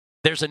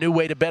There's a new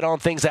way to bet on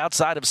things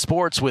outside of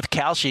sports with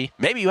Kalshi.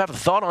 Maybe you have a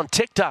thought on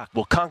TikTok.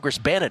 Will Congress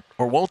ban it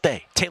or won't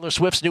they? Taylor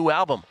Swift's new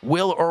album.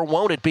 Will or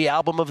won't it be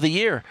album of the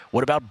year?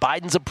 What about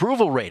Biden's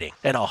approval rating?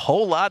 And a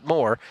whole lot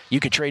more. You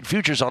can trade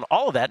futures on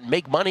all of that and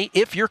make money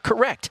if you're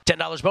correct.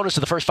 $10 bonus to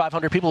the first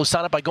 500 people who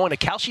sign up by going to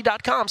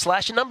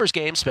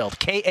Kalshi.com/numbersgame, spelled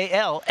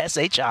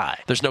Kalshi.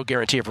 There's no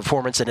guarantee of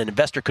performance, and an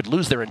investor could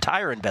lose their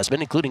entire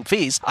investment, including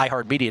fees.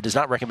 iHeartMedia does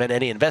not recommend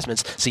any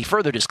investments. See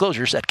further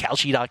disclosures at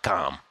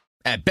Kalshi.com.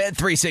 At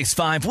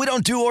Bet365, we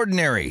don't do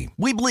ordinary.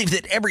 We believe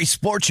that every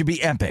sport should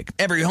be epic.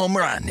 Every home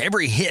run,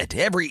 every hit,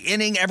 every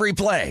inning, every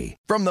play.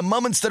 From the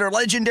moments that are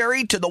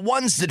legendary to the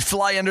ones that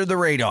fly under the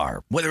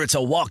radar. Whether it's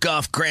a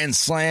walk-off grand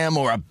slam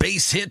or a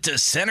base hit to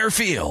center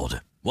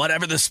field.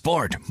 Whatever the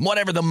sport,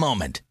 whatever the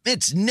moment.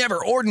 It's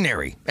never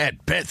ordinary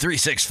at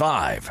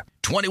Bet365.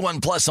 21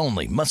 plus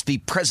only. Must be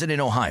present in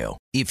Ohio.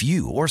 If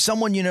you or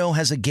someone you know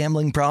has a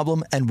gambling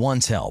problem and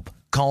wants help,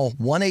 call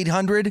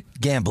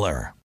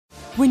 1-800-GAMBLER.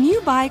 When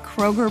you buy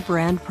Kroger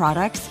brand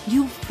products,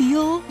 you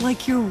feel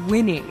like you're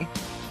winning.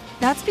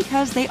 That's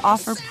because they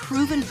offer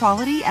proven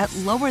quality at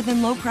lower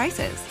than low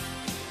prices.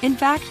 In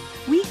fact,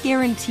 we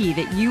guarantee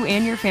that you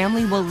and your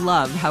family will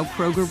love how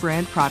Kroger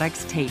brand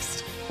products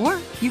taste, or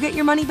you get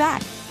your money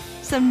back.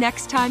 So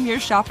next time you're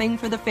shopping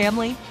for the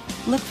family,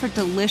 look for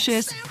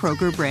delicious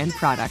Kroger brand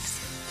products,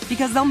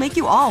 because they'll make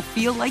you all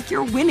feel like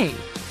you're winning.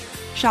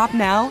 Shop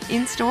now,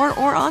 in-store,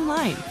 or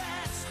online.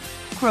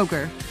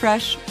 Kroger,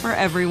 fresh for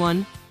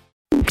everyone.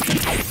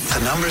 The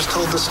numbers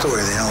told the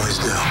story, they always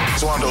do.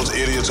 It's one of those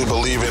idiots who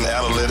believe in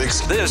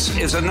analytics. This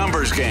is a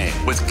numbers game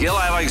with Gil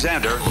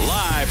Alexander,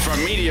 live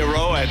from Media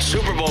Row at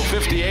Super Bowl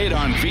 58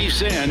 on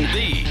VSiN,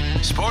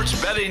 the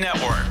Sports Betting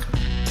Network.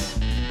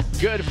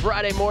 Good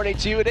Friday morning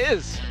to you. It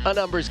is a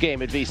numbers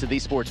game at VSiN, the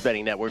Sports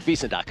Betting Network,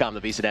 VSiN.com,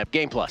 the VSiN app,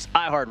 Game Plus,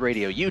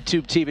 iHeartRadio,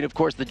 YouTube TV, and of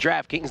course the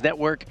DraftKings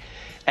Network.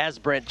 As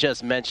Brent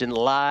just mentioned,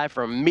 live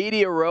from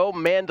Media Row,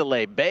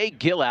 Mandalay Bay,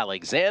 Gil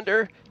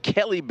Alexander,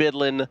 Kelly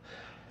Bidlin.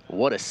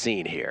 What a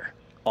scene here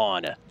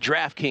on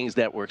DraftKings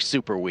Network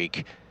Super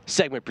Week.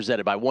 Segment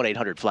presented by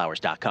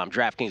 1-800-Flowers.com.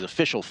 DraftKings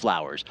official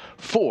flowers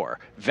for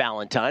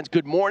Valentine's.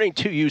 Good morning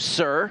to you,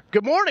 sir.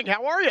 Good morning.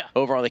 How are you?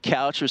 Over on the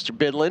couch, Mr.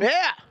 Bidlin.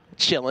 Yeah.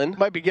 Chilling.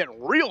 Might be getting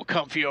real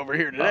comfy over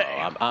here today.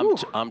 Oh,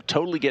 I'm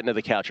totally getting to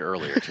the couch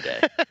earlier today.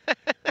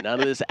 None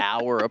of this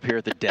hour up here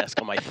at the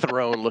desk on my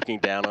throne looking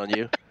down on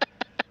you.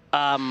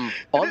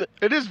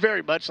 It is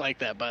very much like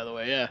that, by the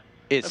way, yeah.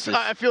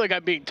 I feel like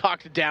I'm being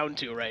talked down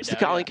to right now. It's the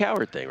Colin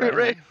Cowherd thing, right?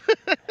 Right.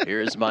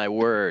 Here's my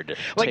word.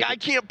 Like, I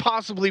can't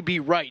possibly be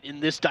right in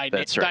this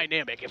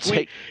dynamic.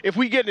 If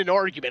we get in an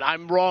argument,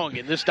 I'm wrong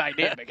in this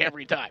dynamic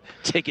every time.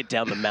 Take it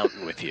down the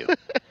mountain with you.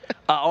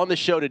 On the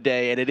show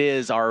today, and it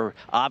is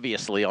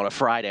obviously on a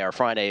Friday, our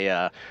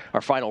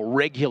final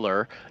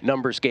regular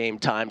numbers game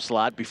time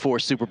slot before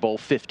Super Bowl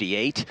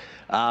 58.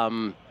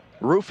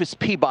 Rufus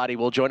Peabody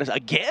will join us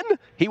again.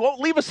 He won't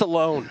leave us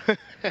alone.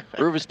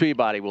 Rufus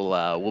Peabody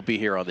will be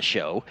here on the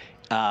show,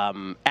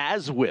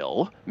 as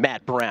will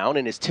Matt Brown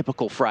in his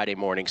typical Friday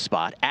morning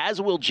spot, as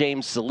will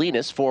James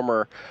Salinas,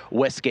 former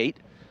Westgate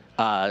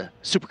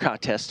Super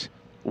Contest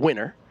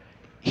winner.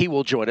 He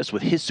will join us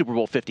with his Super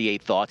Bowl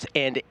 58 thoughts,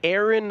 and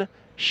Aaron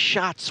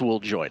Schatz will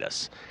join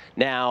us.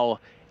 Now,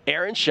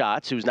 Aaron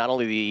Schatz, who's not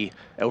only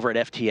over at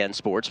FTN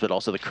Sports, but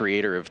also the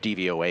creator of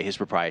DVOA, his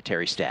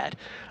proprietary stat.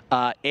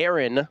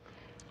 Aaron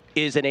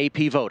is an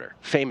AP voter,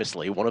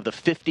 famously, one of the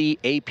 50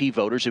 AP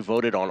voters who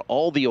voted on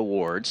all the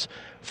awards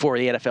for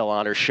the NFL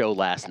Honors Show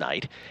last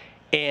night.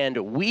 And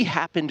we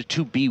happened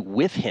to be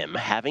with him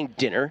having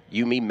dinner,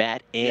 you, me,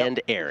 Matt, and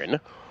Aaron,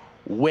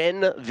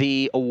 when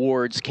the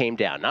awards came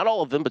down. Not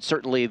all of them, but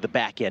certainly the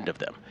back end of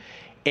them.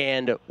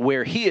 And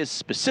where he is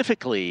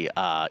specifically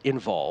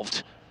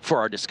involved for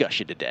our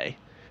discussion today,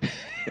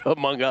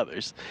 among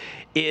others,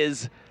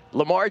 is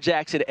Lamar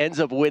Jackson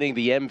ends up winning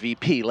the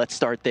MVP. Let's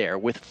start there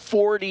with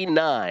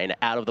 49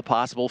 out of the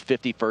possible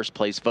 50 first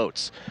place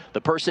votes.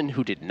 The person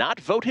who did not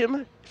vote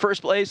him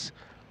first place,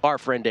 our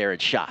friend Aaron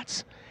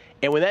Schatz.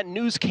 And when that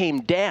news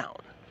came down,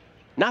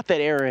 not that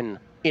Aaron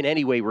in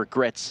any way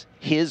regrets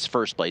his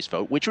first place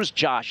vote, which was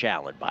Josh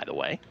Allen, by the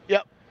way.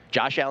 Yep.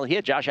 Josh Allen, he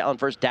had Josh Allen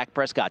first, Dak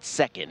Prescott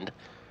second,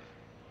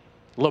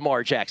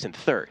 Lamar Jackson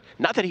third.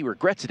 Not that he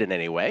regrets it in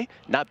any way.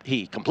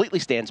 He completely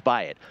stands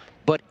by it.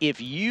 But if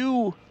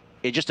you...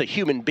 It's just a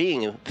human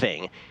being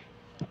thing.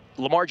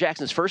 Lamar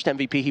Jackson's first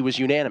MVP, he was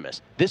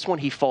unanimous. This one,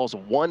 he falls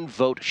one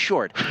vote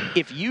short.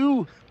 If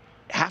you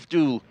have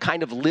to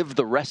kind of live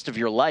the rest of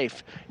your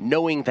life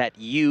knowing that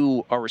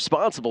you are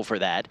responsible for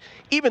that,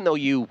 even though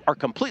you are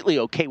completely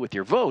okay with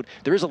your vote,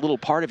 there is a little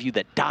part of you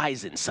that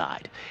dies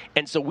inside.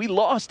 And so we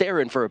lost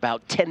Aaron for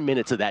about 10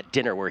 minutes of that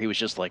dinner where he was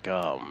just like,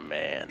 oh,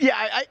 man.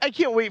 Yeah, I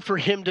can't wait for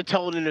him to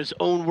tell it in his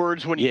own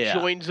words when he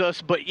joins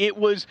us. But it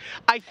was,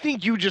 I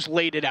think you just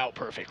laid it out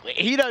perfectly.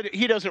 He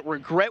doesn't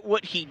regret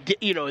what he did,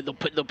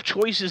 the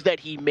choices that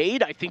he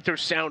made. I think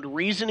there's sound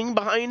reasoning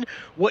behind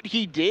what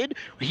he did.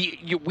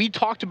 We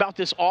talked about this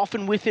this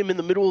often with him in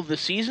the middle of the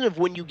season of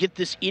when you get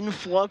this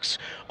influx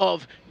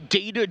of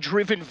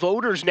data-driven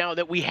voters now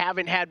that we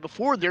haven't had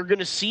before. They're going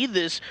to see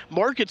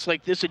markets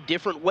like this a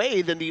different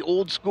way than the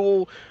old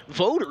school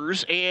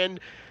voters, and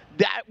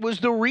that was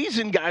the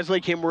reason guys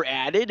like him were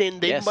added, and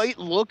they might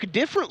look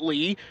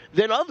differently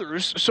than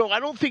others. So I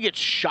don't think it's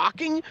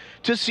shocking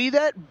to see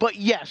that. But,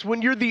 yes,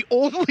 when you're the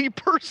only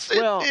person,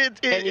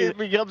 it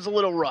becomes a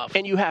little rough.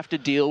 And you have to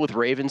deal with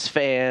Ravens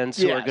fans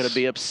who are going to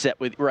be upset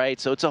with, right?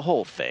 So it's a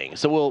whole thing.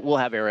 So we'll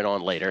have Aaron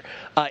on later.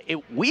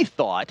 We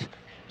thought,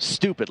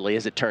 stupidly,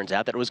 as it turns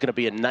out, that it was going to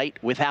be a night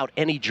without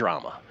any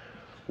drama.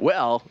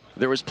 Well,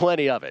 there was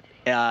plenty of it,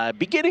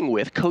 beginning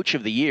with Coach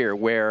of the Year,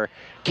 where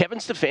Kevin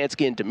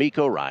Stefanski and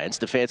DeMeco Ryans,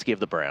 Stefanski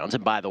of the Browns,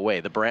 and by the way,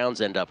 the Browns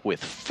end up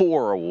with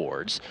 4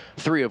 awards,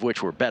 3 of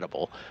which were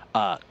bettable.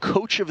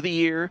 Coach of the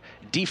Year,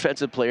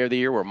 Defensive Player of the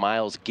Year, where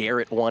Myles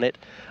Garrett won it.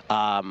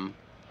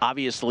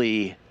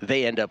 Obviously,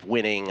 they end up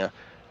winning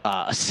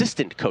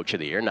Assistant Coach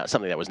of the Year, not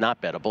something that was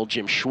not bettable.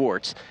 Jim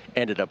Schwartz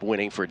ended up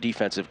winning for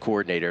Defensive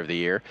Coordinator of the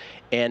Year.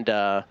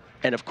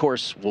 And of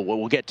course,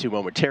 we'll get to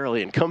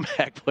momentarily in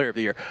Comeback Player of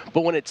the Year.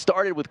 But when it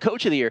started with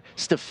Coach of the Year,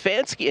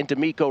 Stefanski and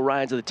DeMeco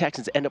Ryans of the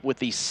Texans end up with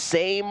the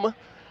same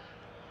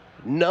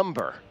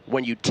number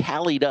when you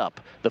tallied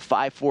up the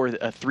 5-4,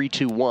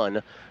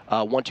 3-2-1,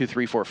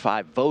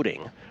 1-2-3-4-5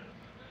 voting.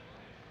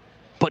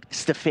 But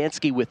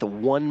Stefanski with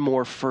one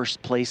more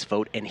first-place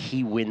vote, and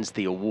he wins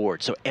the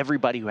award. So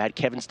everybody who had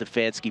Kevin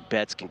Stefanski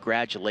bets,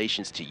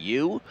 congratulations to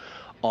you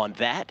on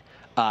that.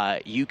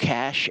 You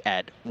cash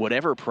at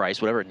whatever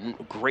price, whatever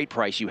great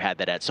price you had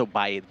that at. So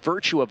by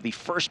virtue of the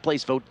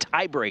first-place vote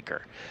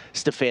tiebreaker,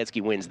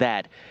 Stefanski wins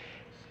that.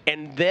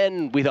 And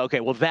then we thought,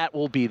 okay, well, that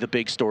will be the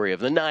big story of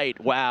the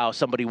night. Wow,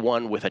 somebody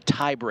won with a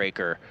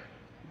tiebreaker.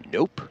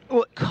 Nope.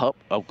 Well,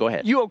 go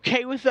ahead. You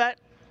okay with that?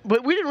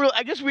 But we didn't really.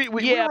 I guess we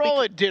were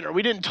all at dinner.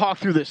 We didn't talk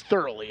through this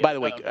thoroughly. By the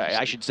way,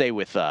 I should say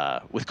with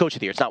Coach of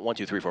the Year, it's not 1,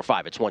 2, 3, 4,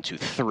 5. It's 1, 2,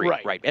 3.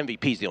 Right.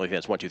 MVP is the only thing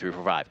that's 1, 2, 3,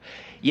 4, 5.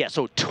 Yeah.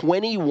 So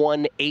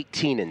 21,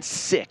 18, and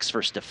 6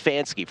 for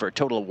Stefanski for a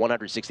total of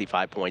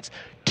 165 points.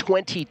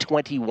 20,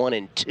 21,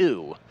 and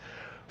 2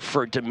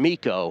 for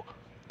DeMeco.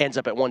 Ends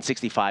up at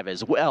 165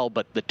 as well,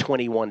 but the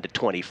 21 to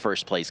 20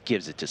 first place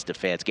gives it to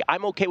Stefanski.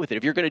 I'm okay with it.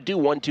 If you're going to do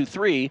 1, 2,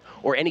 3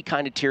 or any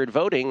kind of tiered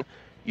voting,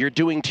 you're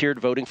doing tiered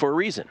voting for a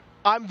reason.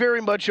 I'm very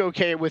much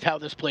okay with how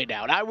this played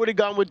out. I would have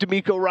gone with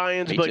DeMeco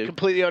Ryans, but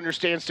completely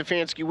understand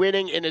Stefanski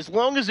winning. And as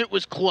long as it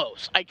was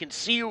close, I can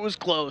see it was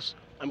close,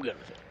 I'm good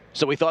with it.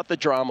 So we thought the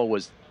drama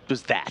was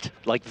that.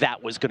 Like,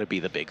 that was going to be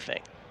the big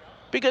thing.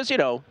 Because,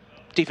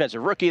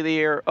 Defensive Rookie of the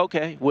Year,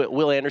 okay.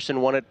 Will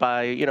Anderson won it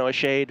by, a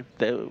shade.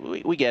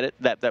 We get it.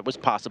 That was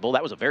possible.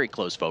 That was a very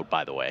close vote,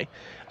 by the way,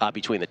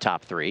 between the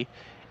top 3.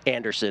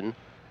 Anderson,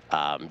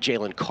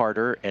 Jalen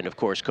Carter, and, of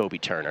course, Kobe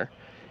Turner.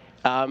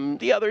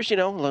 The others,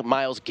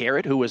 Myles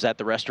Garrett, who was at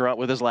the restaurant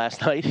with us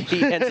last night,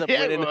 he ends up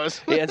winning.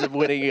 He ends up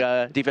winning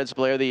Defensive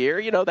Player of the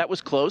Year. That was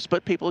close,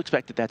 but people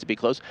expected that to be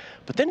close.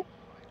 But then,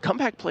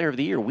 Comeback Player of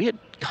the Year, we had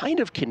kind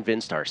of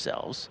convinced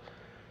ourselves,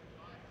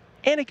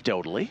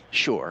 anecdotally,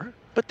 sure,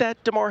 but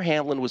that Damar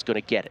Hamlin was going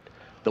to get it.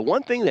 The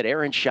one thing that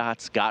Aaron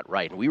Schatz got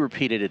right, and we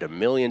repeated it a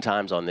million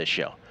times on this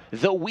show,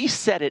 though we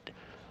said it,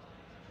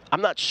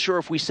 I'm not sure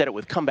if we said it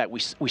with Comeback. We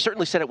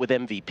certainly said it with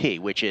MVP,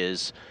 which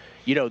is,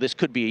 this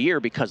could be a year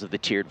because of the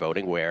tiered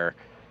voting where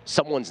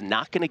someone's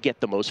not going to get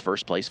the most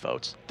first place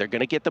votes. They're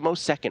going to get the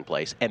most second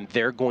place, and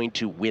they're going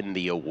to win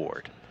the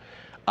award.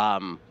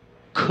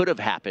 Could have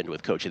happened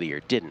with Coach of the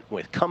Year, didn't.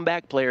 With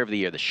Comeback Player of the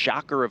Year, the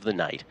shocker of the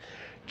night,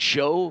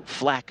 Joe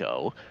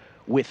Flacco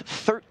with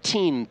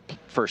 13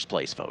 first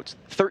place votes,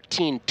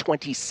 13,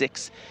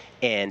 26,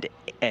 and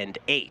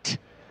 8.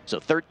 So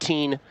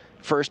 13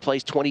 first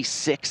place,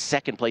 26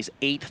 second place,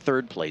 8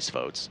 third place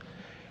votes.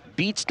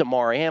 Beats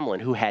Damar Hamlin,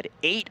 who had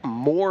 8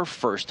 more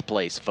first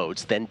place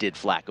votes than did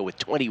Flacco with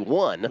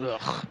 21,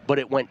 but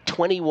it went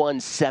 21,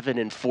 7,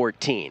 and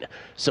 14.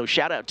 So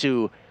shout out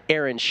to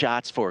Aaron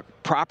Schatz for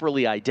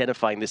properly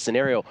identifying this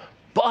scenario.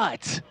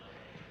 But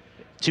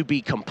to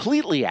be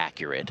completely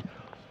accurate,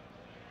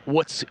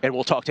 and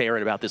we'll talk to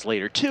Aaron about this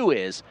later too,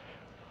 is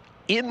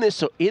in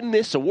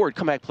this award,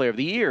 Comeback Player of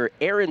the Year,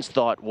 Aaron's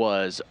thought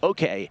was,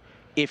 okay,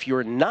 if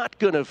you're not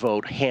going to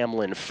vote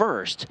Hamlin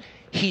first,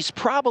 he's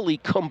probably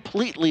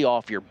completely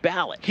off your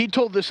ballot. He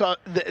told this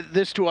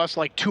to us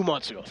like 2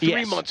 months ago,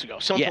 3 months ago,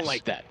 something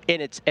like that.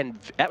 And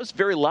that was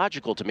very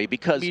logical to me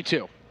because me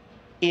too.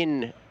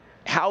 In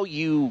how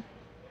you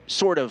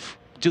sort of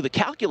do the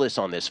calculus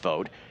on this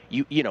vote,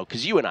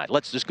 because you and I,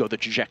 let's just go the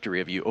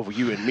trajectory of you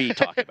and me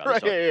talking about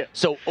right, this. Yeah.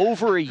 So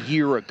over a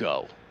year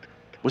ago,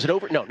 was it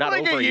over? No, not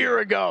like over a year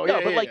ago. No,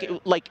 yeah,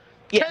 but like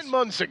yes, 10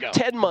 months ago.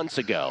 10 months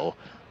ago,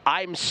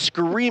 I'm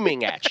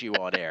screaming at you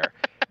on air.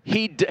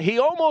 He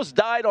almost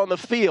died on the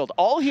field.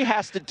 All he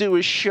has to do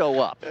is show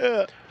up.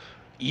 Yeah.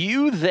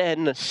 You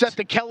then set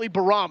the Kelly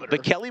barometer.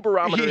 The Kelly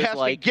barometer he is has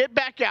like to get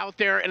back out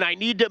there, and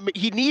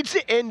he needs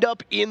to end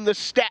up in the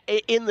stat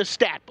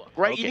book,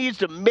 right? Okay. He needs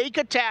to make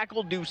a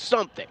tackle, do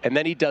something. And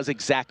then he does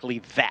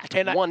exactly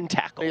that. One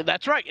tackle.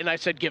 That's right. And I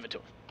said, give it to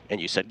him.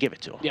 And you said, give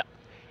it to him. Yeah.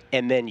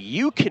 And then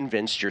you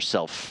convinced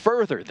yourself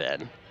further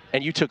then,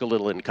 and you took a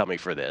little incoming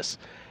for this,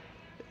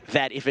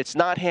 that if it's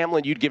not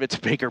Hamlin, you'd give it to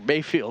Baker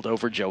Mayfield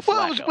over Joe Flacco.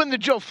 Well, it was when the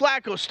Joe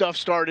Flacco stuff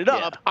started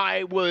up.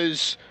 I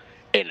was,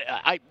 and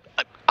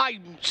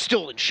I'm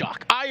still in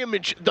shock. I am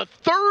in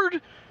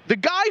the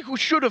guy who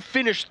should have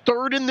finished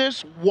third in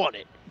this won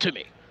it to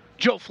me.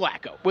 Joe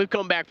Flacco with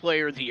Comeback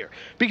Player of the Year.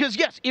 Because,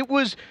 yes,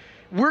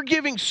 we're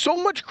giving so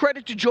much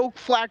credit to Joe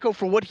Flacco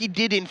for what he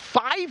did in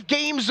 5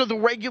 games of the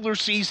regular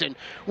season.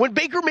 When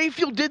Baker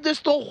Mayfield did this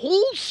the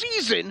whole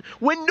season,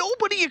 when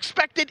nobody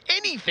expected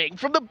anything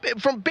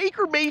from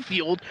Baker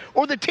Mayfield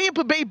or the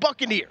Tampa Bay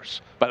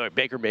Buccaneers. By the way,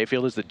 Baker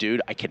Mayfield is the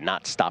dude I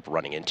cannot stop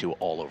running into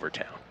all over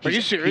town. Are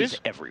you serious?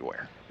 He's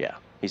everywhere. Yeah,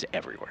 he's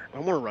everywhere. I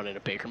want to run into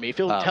Baker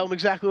Mayfield and tell him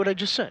exactly what I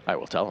just said. I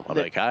will tell him. I'm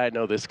like, I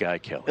know this guy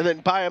killed. And then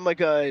buy him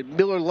like a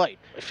Miller Lite.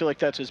 I feel like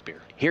that's his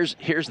beer. Here's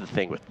the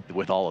thing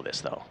with all of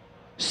this, though.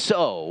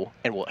 So,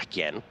 and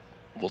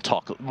we'll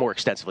talk more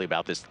extensively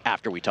about this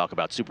after we talk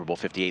about Super Bowl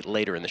 58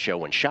 later in the show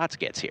when Shots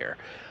gets here.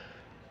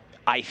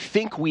 I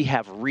think we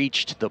have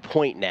reached the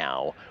point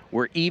now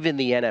where even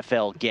the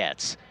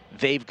NFL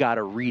they've got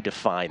to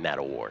redefine that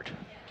award.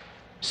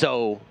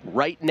 So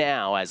right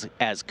now,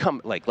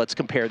 let's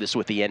compare this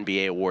with the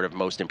NBA award of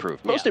Most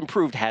Improved. Most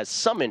Improved has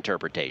some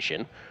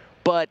interpretation,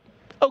 but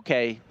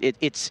okay,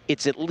 it's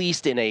at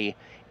least in a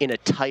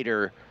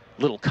tighter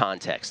little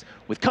context.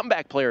 With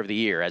Comeback Player of the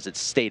Year, as it's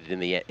stated in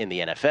the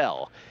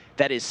NFL,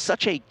 that is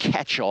such a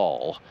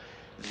catch-all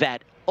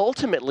that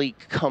ultimately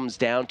comes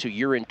down to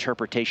your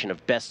interpretation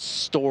of Best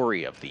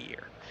Story of the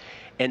Year.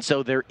 And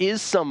so there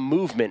is some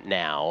movement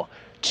now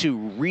to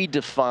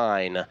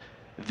redefine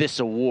this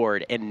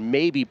award and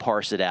maybe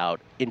parse it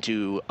out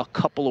into a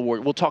couple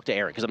awards. We'll talk to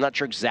Aaron because I'm not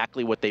sure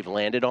exactly what they've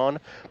landed on,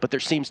 but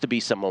there seems to be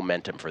some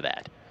momentum for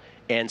that.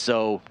 And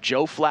so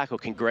Joe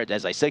Flacco,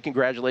 as I say,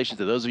 congratulations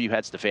to those of you who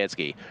had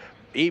Stefanski.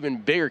 Even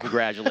bigger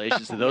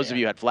congratulations to those of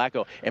you who had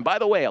Flacco. And by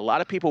the way, a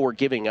lot of people were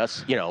giving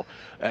us,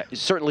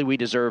 certainly we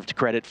deserved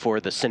credit for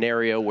the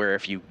scenario where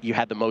if you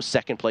had the most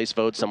second-place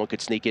votes, someone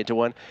could sneak into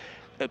one.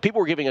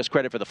 People were giving us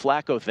credit for the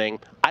Flacco thing.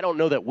 I don't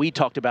know that we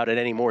talked about it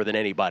any more than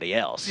anybody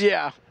else.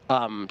 Yeah.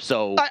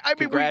 So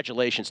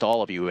congratulations to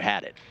all of you who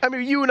had it. I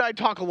mean, you and I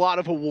talk a lot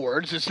of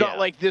awards. It's not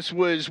like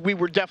we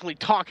were definitely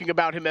talking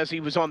about him as he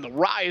was on the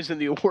rise in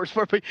the awards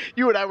part, but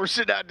you and I were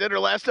sitting at dinner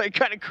last night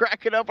kind of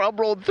cracking up. I'm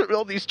rolling through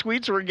all these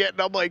tweets we're getting.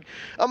 I'm like,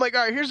 all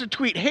right, here's a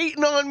tweet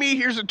hating on me.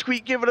 Here's a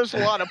tweet giving us a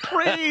lot of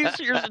praise.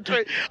 Here's a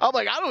tweet. I'm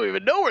like, I don't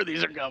even know where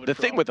these are coming from. The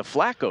thing with the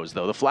Flaccos,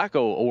 though, the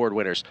Flacco award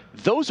winners,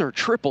 those are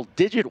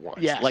triple-digit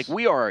ones. Yes. Like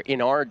we are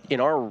in our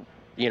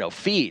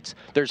feeds,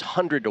 there's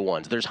 100 to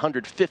 1s, there's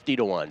 150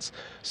 to 1s.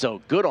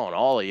 So good on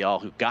all of y'all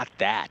who got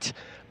that.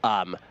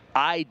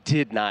 I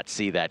did not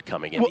see that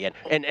coming in the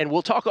end. And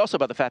we'll talk also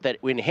about the fact that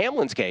in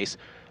Hamlin's case,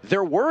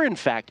 there were, in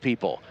fact,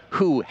 people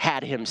who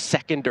had him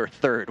second or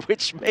third,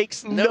 which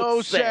makes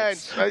no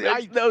sense.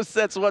 Makes no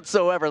sense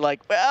whatsoever.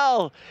 Like,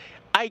 well,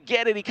 I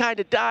get it. He kind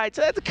of died,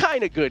 so that's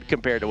kind of good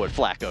compared to what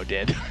Flacco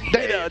did.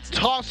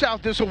 Toss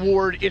out this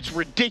award. It's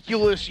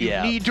ridiculous. You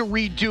need to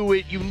redo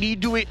it. You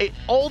need to.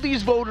 All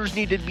these voters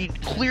need to be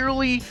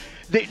clearly.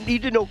 They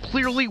need to know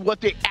clearly what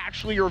they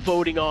actually are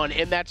voting on,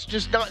 and that's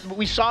just not.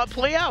 We saw it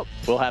play out.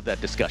 We'll have that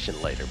discussion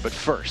later. But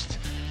first,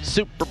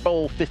 Super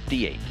Bowl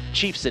 58.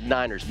 Chiefs and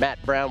Niners. Matt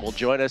Brown will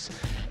join us,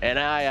 and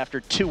after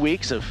 2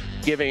 weeks of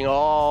giving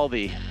all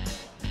the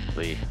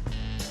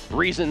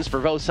reasons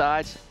for both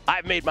sides,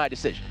 I've made my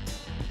decision.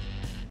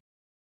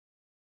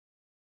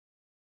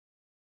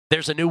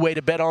 There's a new way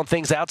to bet on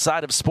things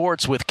outside of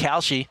sports with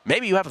Kalshi.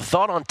 Maybe you have a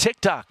thought on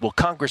TikTok. Will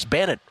Congress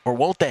ban it or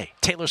won't they?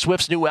 Taylor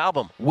Swift's new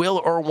album.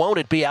 Will or won't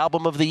it be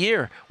album of the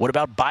year? What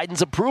about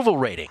Biden's approval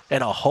rating?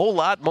 And a whole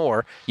lot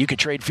more. You can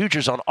trade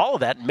futures on all of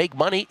that and make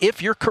money if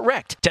you're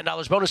correct.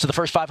 $10 bonus to the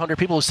first 500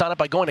 people who sign up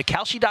by going to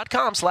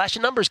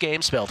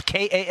Kalshi.com/numbersgame, spelled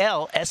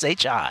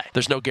Kalshi.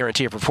 There's no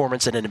guarantee of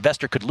performance, and an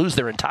investor could lose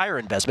their entire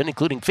investment,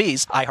 including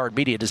fees.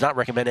 iHeartMedia does not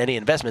recommend any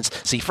investments.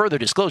 See further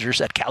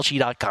disclosures at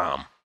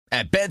Kalshi.com.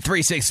 At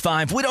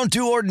Bet365, we don't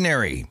do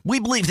ordinary. We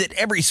believe that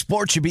every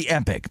sport should be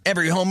epic.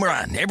 Every home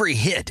run, every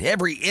hit,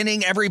 every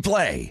inning, every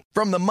play.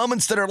 From the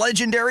moments that are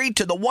legendary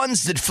to the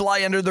ones that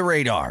fly under the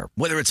radar.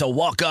 Whether it's a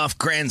walk-off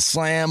grand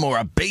slam or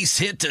a base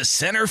hit to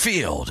center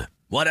field.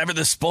 Whatever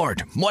the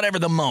sport, whatever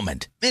the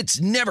moment.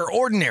 It's never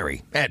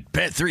ordinary at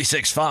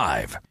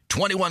Bet365.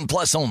 21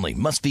 plus only.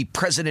 Must be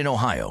present in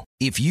Ohio.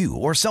 If you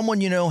or someone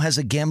you know has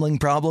a gambling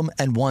problem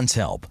and wants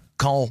help,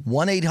 call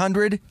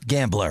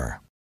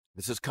 1-800-GAMBLER.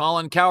 This is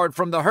Colin Cowherd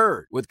from The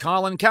Herd with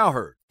Colin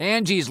Cowherd.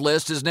 Angie's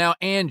List is now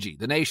Angie,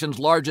 the nation's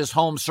largest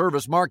home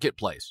service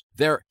marketplace.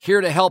 They're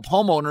here to help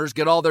homeowners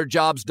get all their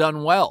jobs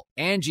done well.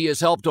 Angie has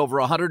helped over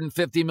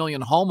 150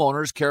 million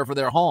homeowners care for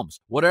their homes.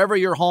 Whatever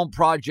your home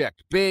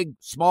project, big,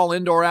 small,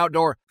 indoor,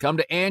 outdoor, come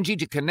to Angie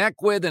to connect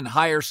with and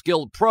hire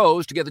skilled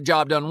pros to get the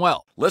job done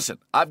well. Listen,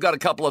 I've got a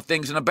couple of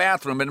things in a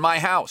bathroom in my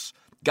house.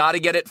 Got to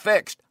get it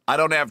fixed. I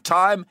don't have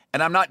time,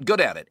 and I'm not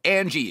good at it.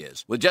 Angie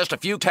is. With just a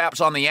few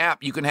taps on the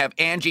app, you can have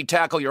Angie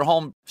tackle your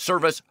home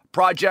service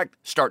project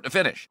start to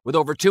finish. With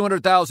over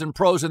 200,000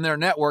 pros in their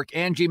network,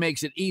 Angie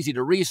makes it easy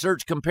to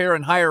research, compare,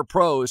 and hire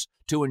pros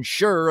to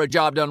ensure a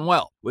job done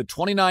well. With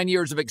 29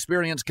 years of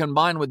experience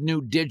combined with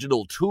new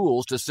digital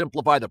tools to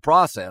simplify the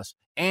process,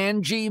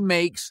 Angie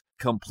makes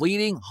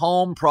completing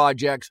home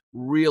projects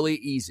really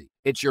easy.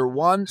 It's your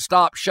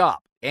one-stop shop.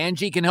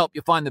 Angie can help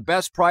you find the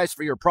best price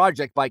for your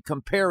project by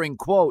comparing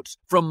quotes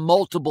from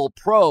multiple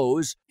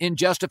pros in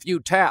just a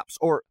few taps,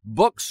 or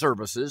book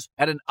services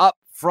at an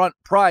upfront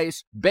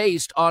price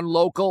based on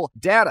local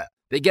data.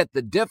 They get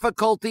the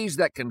difficulties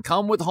that can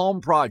come with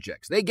home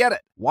projects. They get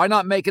it. Why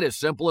not make it as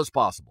simple as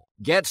possible?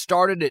 Get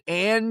started at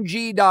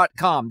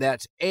Angie.com.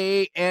 That's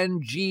ANGI.com,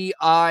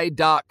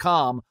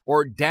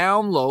 or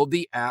download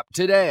the app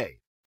today.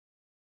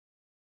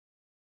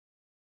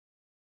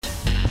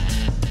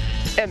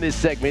 And this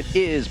segment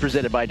is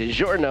presented by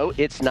DiGiorno.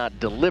 It's not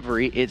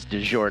delivery, it's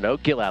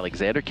DiGiorno. Gil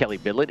Alexander, Kelly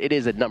Bidlin. It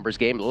is a numbers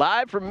game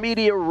live from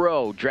Media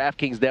Row,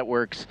 DraftKings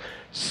Network's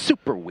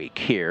Super Week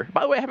here.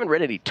 By the way, I haven't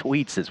read any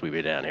tweets since we've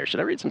been down here. Should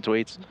I read some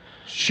tweets?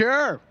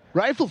 Sure.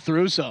 Rifle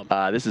through some.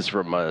 This is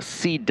from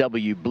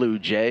CW Blue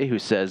Jay, who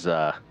says,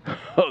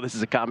 this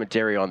is a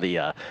commentary on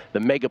the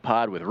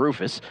Megapod with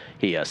Rufus.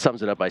 He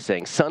sums it up by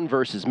saying, sun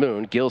versus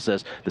moon. Gil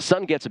says, the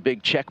sun gets a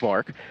big check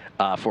mark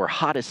for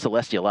hottest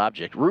celestial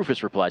object.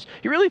 Rufus replies,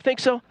 you really think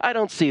so? I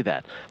don't see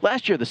that.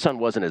 Last year, the sun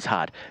wasn't as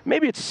hot.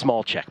 Maybe it's a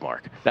small check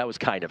mark. That was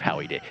kind of how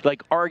he did.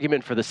 Like,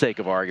 argument for the sake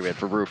of argument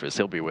for Rufus.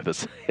 He'll be with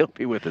us. He'll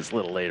be with us a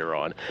little later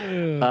on.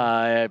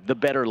 The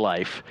Better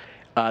Life.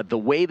 The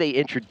way they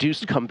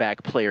introduced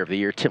Comeback Player of the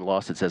Year, Tim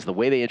Lawson says, the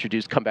way they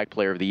introduced Comeback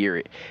Player of the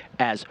Year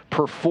as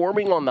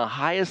performing on the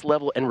highest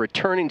level and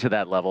returning to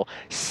that level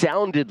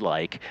sounded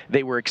like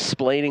they were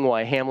explaining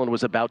why Hamlin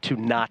was about to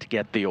not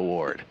get the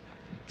award.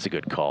 It's a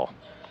good call.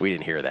 We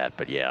didn't hear that,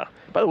 but yeah.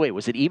 By the way,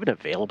 was it even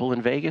available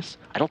in Vegas?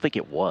 I don't think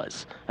it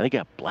was. I think it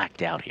got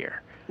blacked out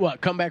here.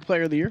 What, Comeback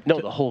Player of the Year?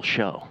 No, the whole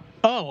show.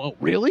 Oh,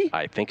 really?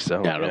 I think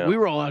so. Yeah. We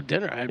were all out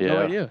dinner. I had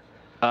no idea.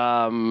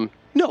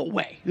 No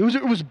way. It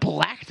was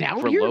blacked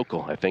out for here?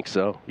 Local, I think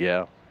so.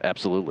 Yeah,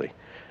 absolutely.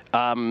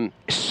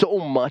 So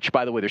much,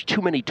 by the way, there's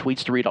too many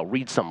tweets to read. I'll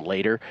read some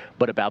later,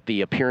 but about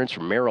the appearance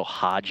from Merrill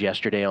Hodge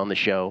yesterday on the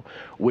show,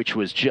 which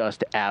was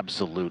just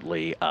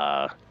absolutely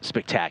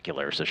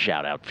spectacular. So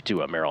shout out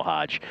to Merrill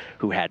Hodge,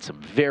 who had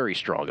some very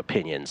strong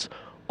opinions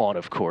on,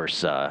 of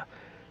course,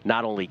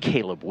 not only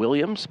Caleb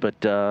Williams,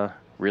 but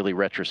really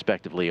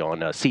retrospectively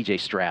on C.J.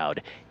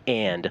 Stroud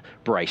and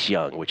Bryce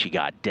Young, which he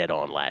got dead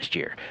on last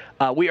year.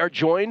 We are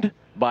joined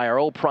by our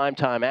old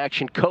Primetime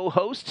Action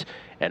co-host,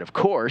 and of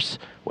course,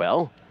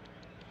 well,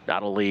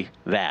 not only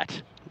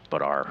that,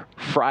 but our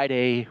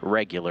Friday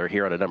regular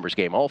here on A Numbers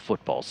Game all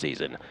football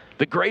season,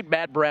 the great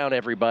Matt Brown,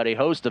 everybody,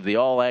 host of the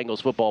All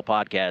Angles Football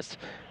Podcast,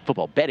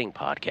 football betting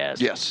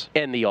podcast. Yes.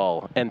 And the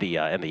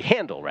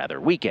Handle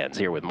weekends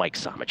here with Mike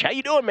Somich. How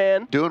you doing,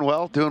 man? Doing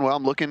well.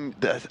 I'm looking.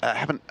 I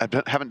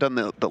haven't done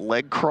the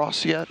leg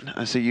cross yet.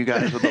 I see you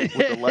guys with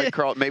the leg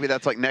cross. Maybe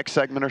that's like next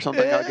segment or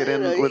something. I'll get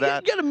in with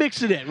that. You got to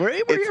mix it in. We're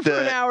here for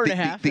an hour and a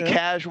half. The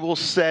casual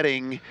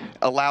setting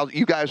allows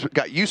you guys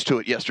got used to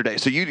it yesterday,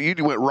 so you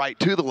went right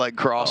to the leg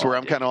cross where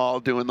I'm kind of all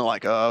doing the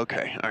like, oh,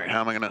 okay, all right,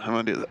 how am I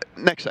gonna do that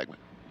next segment?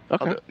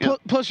 Okay.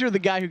 Plus, you're the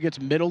guy who gets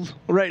middled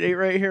right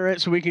here,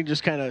 right? So we can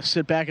just kind of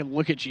sit back and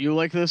look at you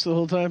like this the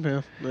whole time.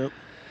 Yeah. Yep.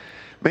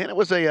 Man, it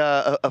was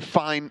a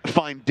fine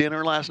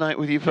dinner last night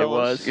with you fellas.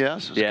 It was.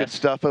 Yes, it was good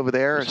stuff over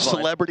there.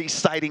 Celebrity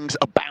sightings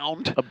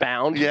abound.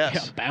 Yes.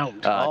 Yeah,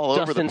 abound. All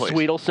over the Dustin place.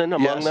 Sweetelson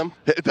among them.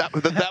 That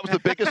was the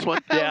biggest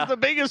one. That was the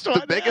biggest one.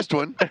 The biggest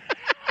one.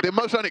 The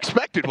most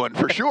unexpected one,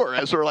 for sure,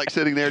 as we're like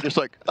sitting there just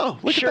like, oh,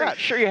 look at that.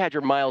 Sure, you had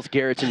your Myles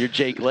Garretts and your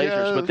Jake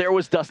Lasers, but there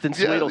was Dustin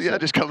Sweetelson. Yeah,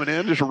 just coming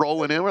in, just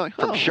rolling in. We're like,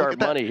 from Sharp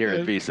Money here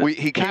at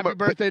VSiN. Happy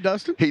birthday,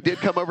 Dustin. He did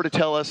come over to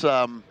tell us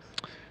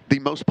the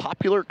most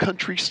popular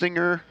country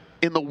singer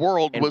in the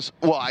world was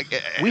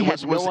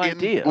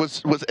idea.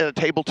 Was at a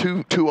table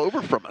two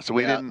over from us.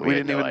 We didn't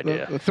even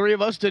idea. The three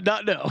of us did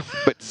not know.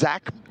 But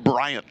Zach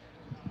Bryan.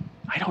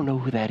 I don't know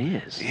who that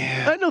is.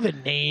 Yeah. I know the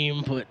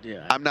name, but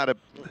yeah.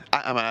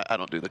 I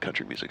don't do the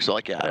country music, so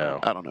I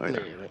don't know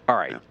either. All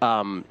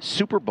right.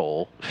 Super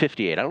Bowl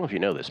 58. I don't know if you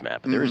know this,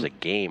 Matt, but there is a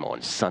game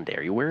on Sunday.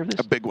 Are you aware of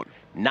this? A big one.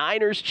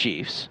 Niners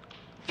Chiefs,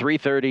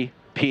 3:30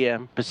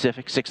 p.m.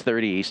 Pacific,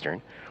 6:30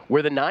 Eastern,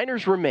 where the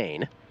Niners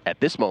remain at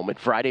this moment,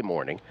 Friday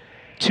morning,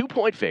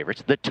 2-point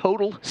favorites. The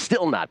total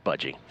still not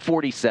budging,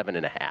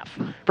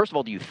 47.5. First of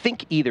all, do you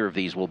think either of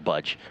these will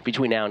budge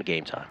between now and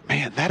game time?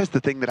 Man, that is the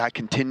thing that I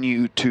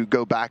continue to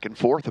go back and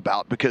forth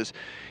about because,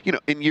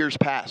 in years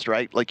past,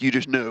 right, like you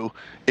just knew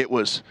it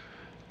was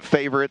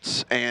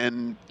favorites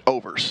and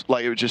overs.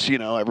 Like, it was just,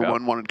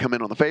 everyone wanted to come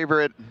in on the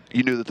favorite.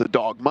 You knew that the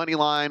dog money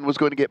line was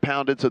going to get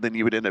pounded, so then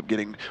you would end up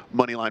getting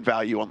money line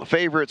value on the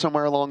favorite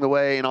somewhere along the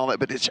way and all that.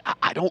 But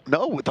I don't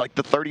know, with like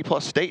the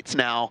 30-plus states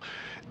now,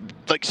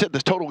 like I said,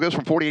 this total goes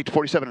from 48 to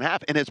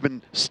 47.5 and has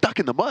been stuck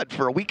in the mud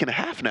for a week and a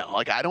half now.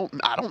 Like, I don't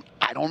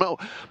know.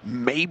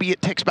 Maybe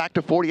it ticks back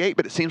to 48,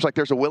 but it seems like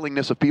there's a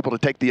willingness of people to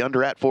take the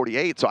under at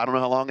 48, so I don't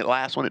know how long it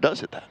lasts when it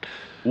does hit that.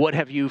 What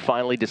have you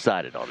finally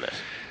decided on this?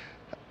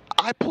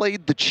 I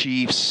played the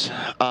Chiefs.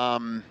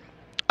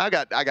 I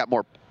got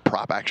more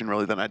prop action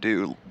really than I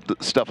do the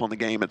stuff on the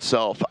game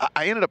itself.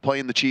 I ended up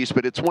playing the Chiefs,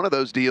 but it's one of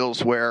those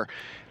deals where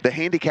the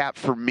handicap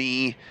for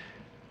me,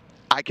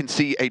 I can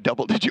see a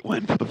double-digit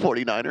win for the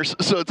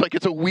 49ers. So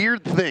it's a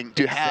weird thing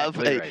to have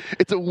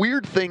it's a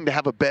weird thing to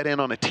have a bet in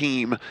on a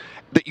team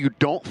that you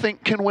don't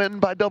think can win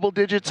by double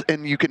digits,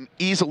 and you can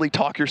easily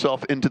talk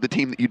yourself into the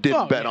team that you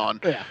didn't bet on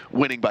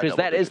winning by double digits. Because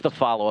that is the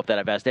follow-up that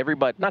I've asked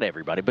everybody, not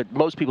everybody, but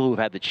most people who've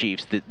had the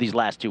Chiefs these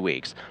last 2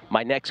 weeks.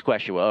 My next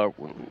question,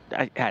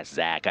 I asked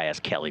Zach, I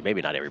asked Kelly,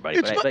 maybe not everybody.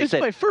 It's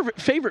my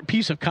favorite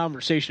piece of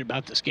conversation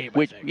about this game,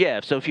 I think. Yeah,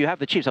 so if you have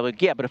the Chiefs, I'm like,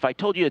 yeah, but if I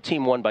told you a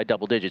team won by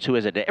double digits, who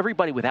is it?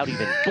 Everybody without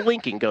even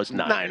blinking goes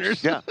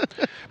Niners. Yeah,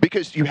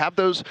 because you have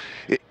those.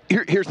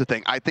 Here's the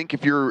thing. I think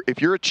if you're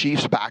a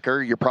Chiefs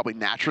backer, you're probably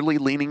naturally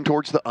leaning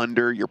towards the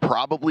under. You're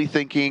probably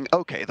thinking,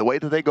 okay, the way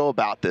that they go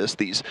about this,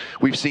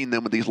 we've seen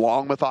them with these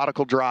long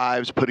methodical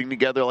drives, putting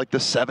together like the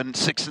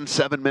 6 and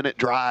 7 minute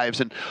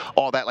drives and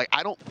all that. Like,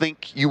 I don't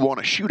think you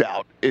want a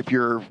shootout if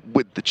you're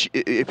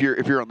if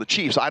you're on the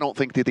Chiefs. I don't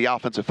think that the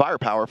offensive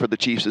firepower for the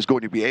Chiefs is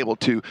going to be able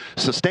to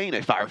sustain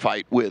a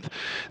firefight with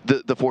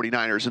the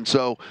 49ers. And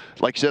so,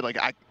 like you said,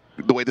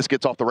 the way this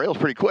gets off the rails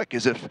pretty quick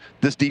is if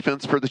this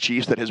defense for the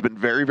Chiefs that has been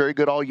very, very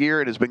good all year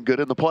and has been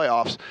good in the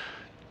playoffs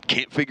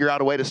can't figure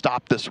out a way to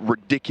stop this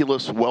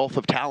ridiculous wealth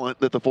of talent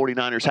that the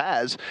 49ers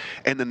has,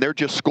 and then they're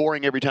just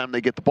scoring every time they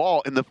get the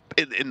ball, and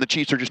the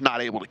Chiefs are just not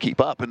able to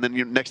keep up. And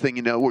then next thing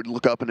you know, we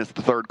look up and it's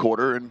the third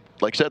quarter, and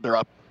like I said, they're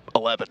up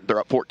 11, they're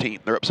up 14,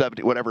 they're up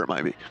 17, whatever it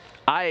might be.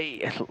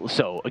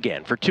 So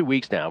again, for 2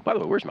 weeks now, by the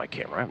way, where's my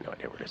camera? I have no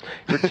idea where it is.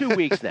 For 2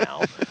 weeks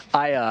now,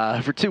 I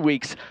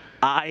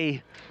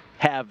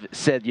have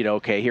said,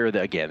 okay, here are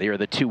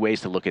the two ways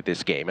to look at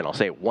this game, and I'll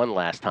say it one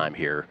last time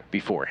here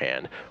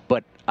beforehand,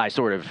 but I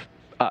sort of,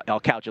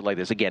 I'll couch it like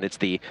this. Again, it's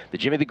the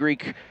Jimmy the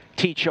Greek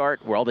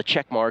T-chart where all the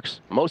check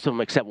marks, most of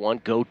them except one,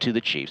 go to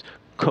the Chiefs.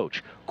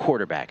 Coach,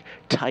 quarterback,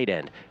 tight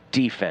end,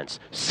 defense,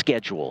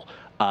 schedule,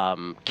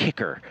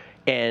 kicker.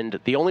 And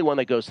the only one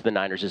that goes to the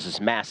Niners is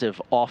this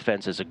massive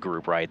offense as a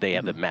group, right? They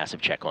have the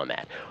massive check on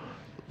that.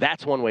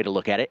 That's one way to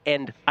look at it.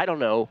 And I don't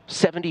know,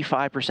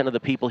 75% of the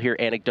people here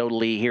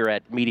anecdotally here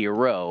at Media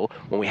Row,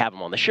 when we have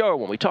them on the show,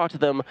 when we talk to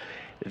them,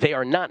 they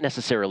are not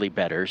necessarily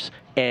bettors,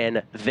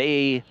 and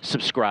they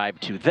subscribe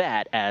to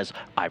that as,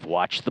 I've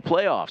watched the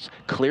playoffs.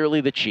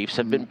 Clearly the Chiefs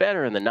have been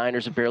better, and the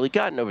Niners have barely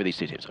gotten over these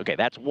two teams. Okay,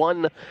 that's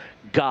one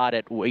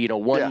god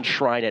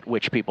shrine at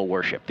which people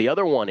worship. The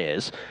other one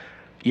is,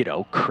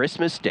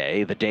 Christmas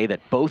Day, the day that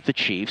both the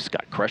Chiefs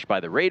got crushed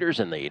by the Raiders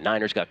and the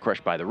Niners got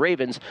crushed by the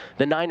Ravens,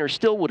 the Niners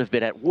still would have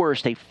been at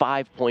worst a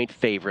 5-point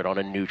favorite on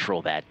a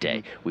neutral that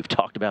day. We've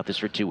talked about this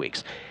for 2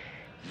 weeks.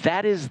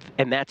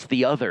 That's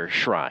the other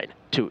shrine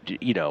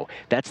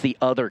that's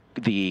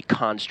the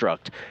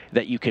construct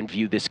that you can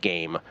view this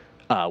game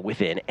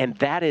within. And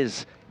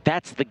that's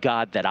the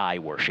God that I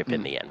worship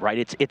in the end,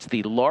 right? It's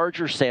the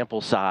larger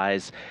sample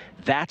size.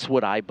 That's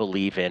what I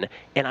believe in.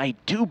 And I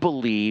do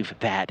believe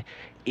that,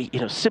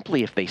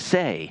 simply if they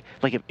say,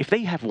 like if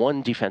they have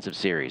one defensive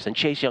series and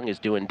Chase Young is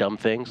doing dumb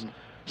things,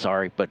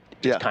 sorry, but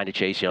it's kind of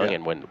Chase Young.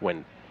 And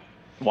when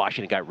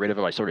Washington got rid of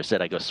him, I sort of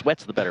said,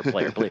 Sweat's the better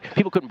player.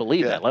 People couldn't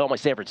believe that, like all my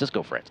San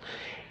Francisco friends.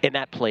 And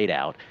that played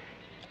out.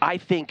 I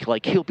think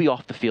he'll be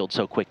off the field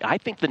so quick. I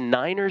think the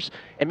Niners,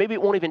 and maybe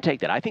it won't even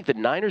take that, I think the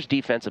Niners'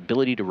 defense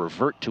ability to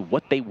revert to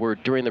what they were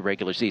during the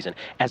regular season,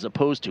 as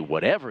opposed to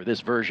whatever this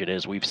version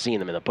is we've seen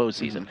them in the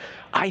postseason,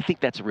 I think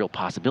that's a real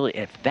possibility.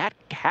 And if that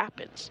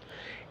happens,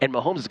 and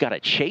Mahomes has got to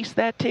chase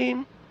that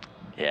team,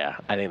 yeah,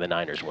 I think the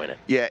Niners win it.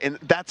 Yeah, and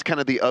that's kind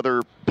of the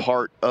other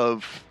part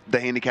of the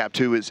handicap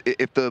too, is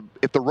if the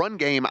run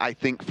game, I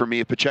think for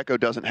me, if Pacheco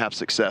doesn't have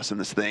success in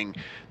this thing,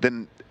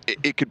 then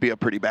it could be a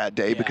pretty bad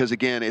day, because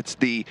again,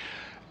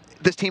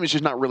 this team is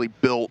just not really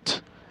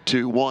built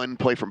to, one,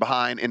 play from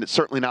behind, and it's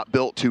certainly not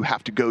built to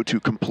have to go to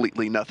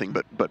completely nothing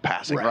but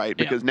passing, right?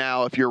 Because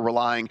now if you're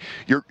relying,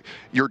 your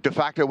de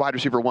facto wide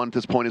receiver one at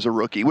this point is a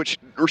rookie, which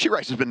Rashee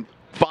Rice has been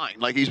fine.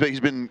 Like he's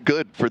been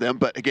good for them,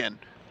 but again,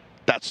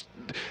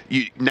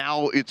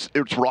 now it's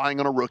relying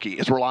on a rookie.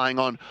 It's relying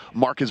on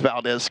Marcus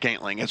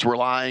Valdez-Scantling. It's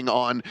relying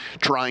on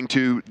trying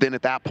to, then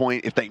at that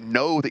point, if they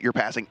know that you're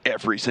passing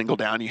every single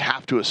down, you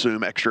have to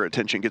assume extra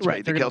attention gets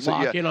paid to Kelce.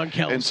 Lock in on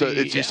Kelce. And so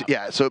it's just,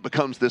 so it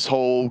becomes this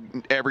whole,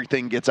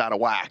 everything gets out of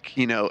whack,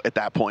 at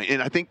that point.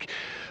 And I think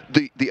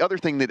the other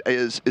thing that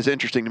is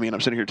interesting to me, and I'm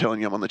sitting here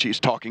telling you I'm on the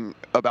Chiefs talking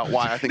about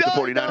why I think the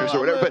 49ers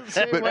or whatever, but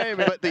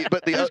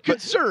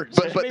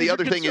the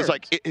other thing is,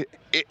 like,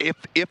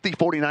 if the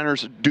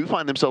 49ers do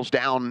find themselves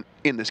down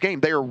in this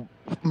game, they are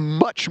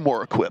much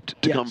more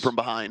equipped to come from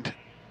behind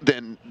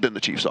than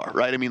the Chiefs are,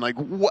 right? I mean, like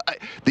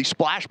the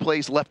splash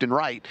plays left and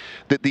right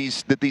that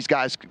these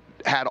guys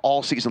had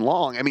all season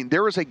long. I mean,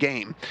 there was a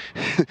game.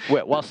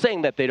 Well, while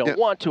saying that they don't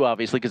want to,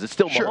 obviously, because it's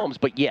still Mahomes,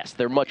 but yes,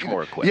 they're much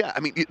more equipped. Yeah,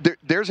 I mean,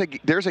 there's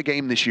a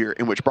game this year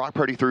in which Brock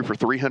Purdy threw for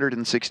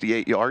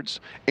 368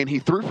 yards, and he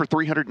threw for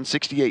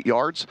 368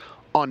 yards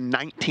on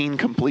 19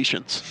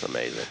 completions. That's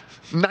amazing.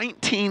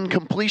 19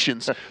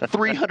 completions,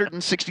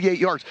 368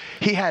 yards.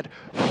 He had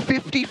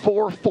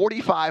 54,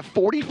 45,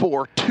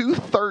 44,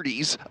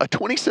 230s, a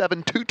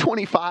 27,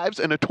 225s,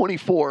 and a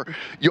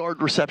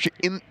 24-yard reception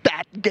in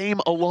that game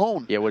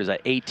alone. Yeah, what is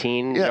that,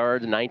 18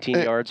 yards, 19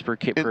 yards per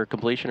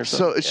completion or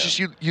something? So it's just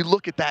you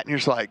look at that and you're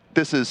just like,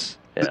 this is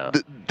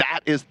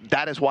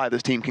that is why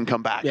this team can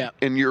come back. Yeah.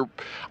 And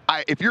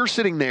if you're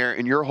sitting there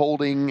and you're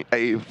holding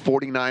a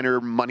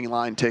 49er money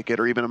line ticket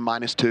or even a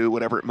 -2,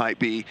 whatever it might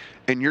be,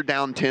 and you're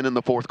down 10 in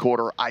the fourth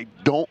quarter, I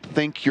don't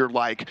think you're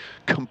like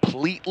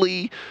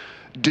completely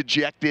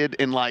dejected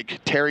and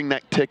like tearing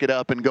that ticket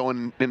up and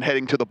going and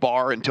heading to the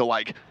bar until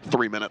like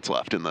 3 minutes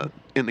left in the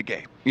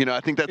game. You know,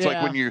 I think that's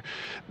like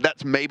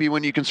that's maybe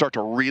when you can start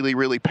to really,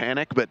 really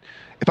panic. But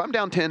if I'm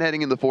down 10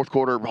 heading in the fourth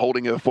quarter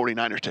holding a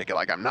 49ers ticket,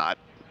 like I'm not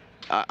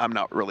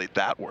really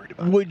that worried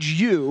about it. Would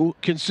you,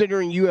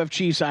 considering you have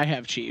Chiefs, I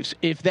have Chiefs,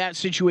 if that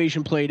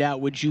situation played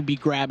out, would you be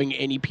grabbing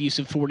any piece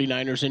of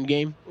 49ers in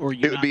game? Or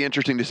it would be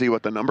interesting to see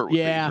what the number would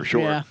be for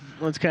sure. Yeah,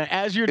 let's kind of,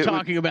 as you're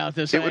talking about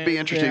this. It would be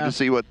interesting to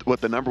see what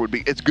the number would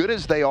be. As good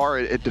as they are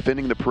at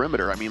defending the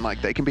perimeter, I mean,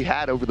 like they can be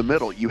had over the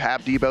middle. You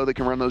have Debo that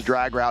can run those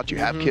drag routes. You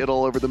have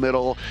Kittle over the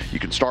middle. You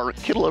can start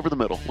Kittle over the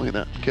middle. Look at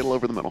that. Kittle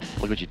over the middle.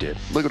 Look what you did.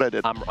 Look what I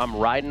did. I'm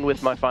riding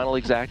with my final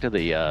exacta,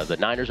 the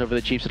Niners over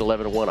the Chiefs at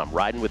 11-1. I'm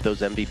riding with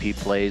those MVP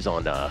plays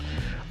on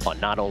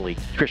not only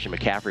Christian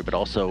McCaffrey, but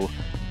also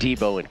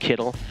Debo and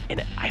Kittle.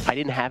 And if I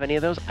didn't have any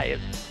of those, I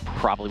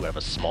probably would have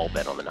a small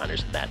bet on the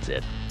Niners, and that's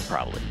it,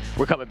 probably.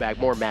 We're coming back.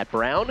 More Matt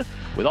Brown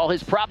with all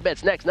his prop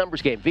bets next.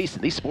 Numbers Game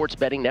VSiN, the sports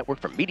betting network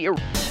from Media.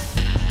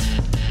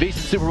 VSiN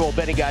Super Bowl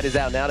betting guide is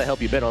out now to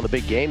help you bet on the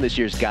big game. This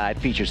year's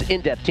guide features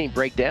in-depth team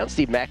breakdowns,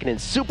 Steve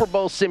Makinen's Super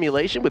Bowl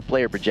simulation with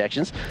player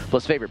projections,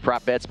 plus favorite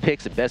prop bets,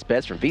 picks, and best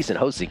bets from VSiN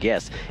hosts and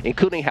guests,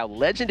 including how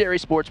legendary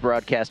sports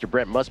broadcaster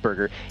Brent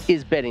Musburger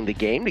is betting the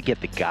game. To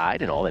get the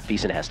guide and all that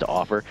VSiN has to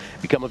offer,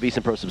 become a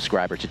VSiN Pro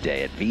subscriber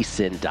today at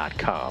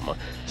vsin.com/pro.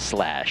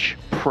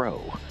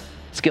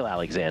 It's Gil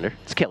Alexander.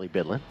 It's Kelly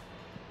Bidlin.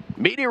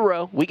 Media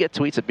Row. We get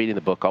tweets at Beating the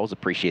Book. Always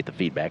appreciate the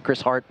feedback.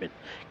 Chris Hartman.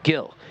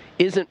 Gil.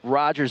 Isn't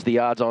Rodgers the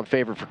odds-on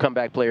favorite for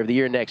comeback player of the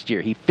year next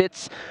year? He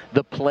fits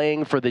the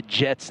playing for the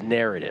Jets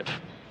narrative.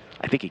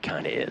 I think he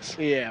kind of is.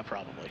 Yeah,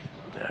 probably.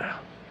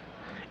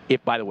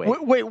 If, by the way...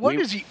 Wait, what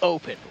is he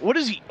open? What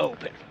is he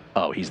open?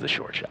 Oh, he's the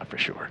short shot for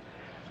sure.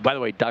 By the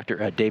way,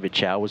 Dr. David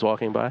Chow was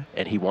walking by,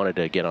 and he wanted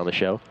to get on the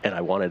show. And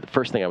the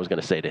first thing I was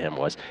going to say to him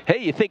was, hey,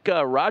 you think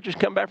Rodgers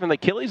come back from the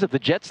Achilles if the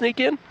Jets sneak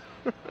in?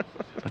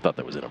 I thought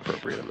that was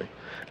inappropriate of me.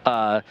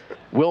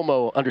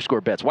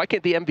 Wilmo_bets. Why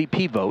can't the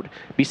MVP vote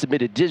be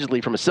submitted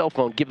digitally from a cell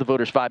phone? Give the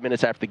voters 5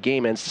 minutes after the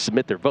game ends to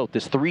submit their vote.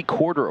 This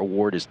 3/4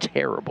 award is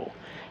terrible.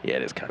 Yeah,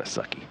 it is kind of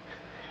sucky.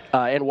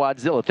 And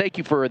Wadzilla, thank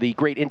you for the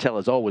great intel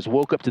as always.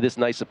 Woke up to this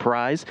nice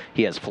surprise.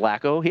 He has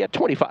Flacco. He had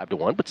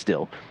 25-1, but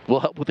still. Will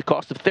help with the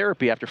cost of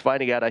therapy after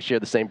finding out I share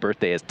the same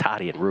birthday as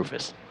Toddy and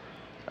Rufus.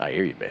 I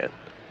hear you, man.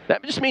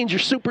 That just means you're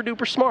super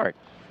duper smart.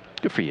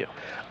 Good for you.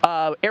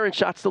 Aaron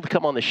Schott still to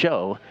come on the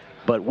show,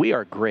 but we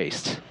are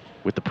graced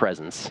with the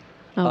presence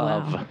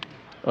of... Wow.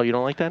 Oh, you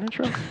don't like that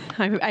intro?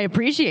 I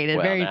appreciate it.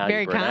 Well,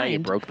 very kind. Now you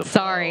broke the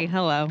Sorry.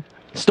 flow. Hello.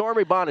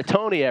 Stormy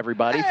Bonatoni,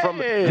 everybody, from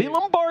the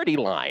Lombardi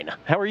line.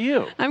 How are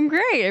you? I'm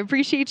great. I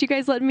appreciate you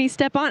guys letting me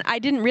step on. I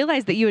didn't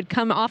realize that you had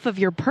come off of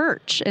your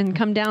perch and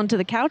come down to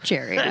the couch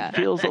area. It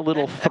feels a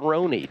little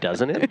throny,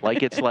 doesn't it?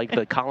 Like it's like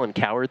the Colin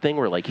Cowherd thing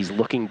where like he's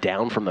looking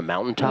down from the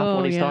mountaintop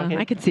when he's talking.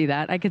 I could see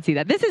that.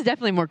 This is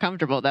definitely more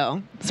comfortable,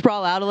 though.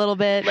 Sprawl out a little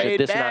bit.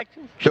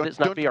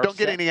 Don't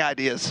get any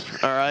ideas,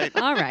 all right?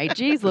 All right.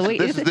 Jeez Louise.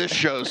 This is this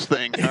show's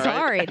thing. All right?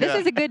 Sorry. This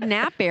is a good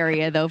nap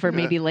area, though, for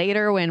maybe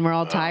later when we're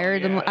all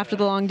tired after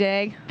the long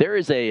day. There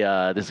is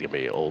a this is gonna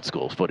be old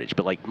school footage,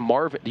 but like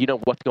Marvin, do you know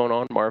what's going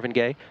on, Marvin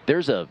Gaye?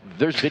 There's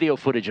video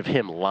footage of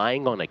him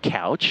lying on a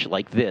couch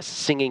like this,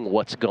 singing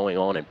 "What's Going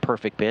On" in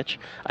perfect pitch.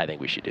 I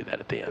think we should do that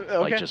at the end,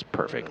 like just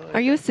perfect.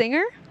 Are you a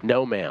singer?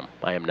 No, ma'am,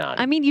 I am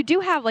not. I mean, you do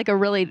have like a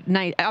really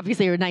nice,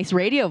 obviously a nice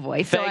radio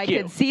voice, so I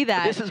could see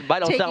that. I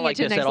don't sound like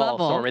this at all,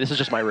 Stormy. This is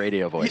just my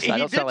radio voice. I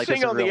don't sound like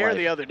this in real life. He did sing on the air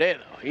the other day,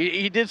 though.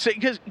 He did sing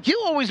because Gil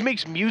always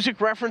makes music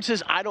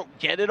references. I don't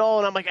get it all,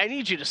 and I'm like, I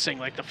need you to sing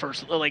like the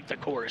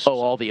chorus. Oh,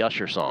 all the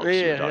Usher songs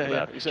you're talking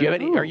about. Exactly. Do you have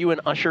any? Are you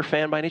an Usher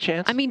fan by any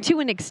chance? I mean, to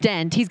an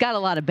extent. He's got a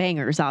lot of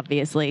bangers,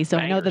 obviously. So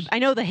I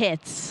know the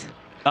hits.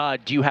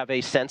 Do you have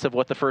a sense of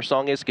what the first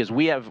song is? Because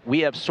we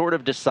have sort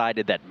of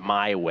decided that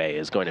My Way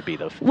is going to be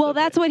the. Well,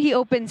 that's what he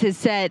opens his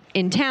set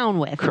in town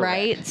with, Correct.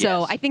 right?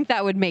 So Yes. I think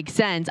that would make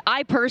sense.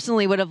 I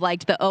personally would have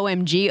liked the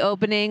OMG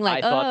opening.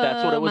 Like, I thought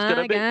that's what it was my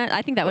going to be. God.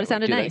 I think that would have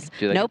sounded Do they- nice.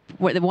 do they- Nope,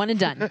 we're the one and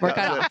done. We're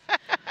cut off.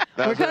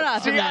 We're cut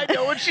off. See, I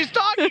know what she's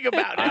talking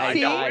about. I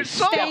See? know it's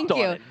song. Thank on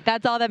you. it.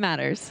 That's all that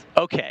matters.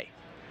 Okay.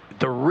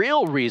 The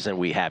real reason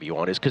we have you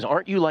on is because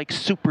aren't you like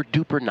super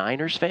duper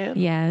Niners fan?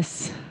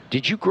 Yes.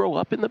 Did you grow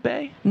up in the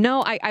Bay?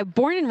 No, I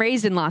born and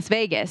raised in Las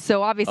Vegas,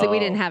 so obviously we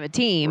didn't have a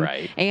team.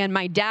 Right. And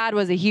my dad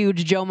was a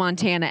huge Joe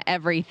Montana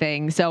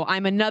everything. So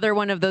I'm another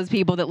one of those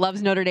people that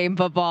loves Notre Dame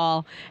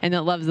football and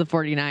that loves the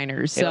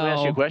 49ers. Hey, let me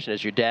ask you a question.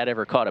 Has your dad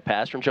ever caught a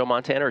pass from Joe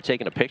Montana or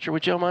taken a picture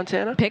with Joe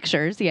Montana?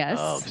 Pictures, yes.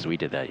 Oh, because we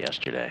did that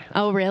yesterday.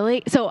 Oh,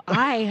 really? So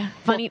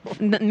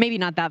maybe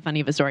not that funny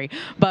of a story,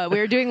 but we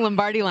were doing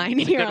Lombardi line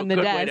here on the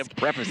Good desk. way to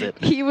preface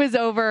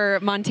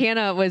it.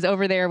 Montana was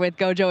over there with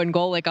Gojo and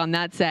Golick on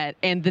that set,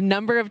 and the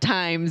number of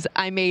times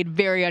I made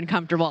very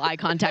uncomfortable eye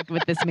contact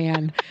with this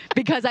man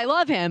because I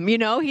love him. You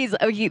know, he's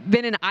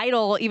been an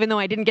idol, even though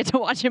I didn't get to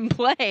watch him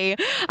play.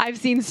 I've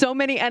seen so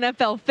many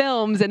NFL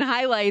films and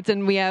highlights,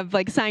 and we have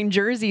like signed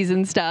jerseys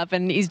and stuff,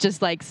 and he's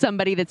just like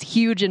somebody that's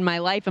huge in my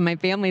life and my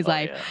family's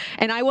life. Yeah.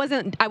 And I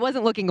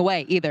wasn't looking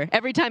away either.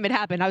 Every time it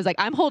happened, I was like,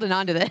 I'm holding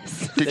on to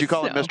this. Did you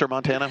call him Mr.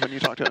 Montana when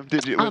you talked to him?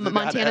 Did you?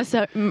 Montana,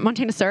 sir,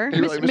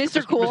 You were like,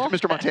 Mr. Cool,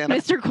 Mr. Montana.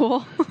 Mr.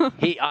 Cool.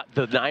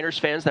 The Niners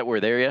fans that were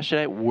there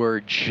yesterday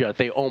were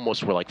they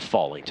almost were like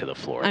falling to the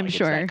floor. I'm like,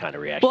 sure. It's that kind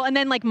of reaction. Well, and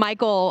then like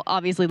Michael,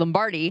 obviously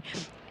Lombardi,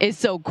 is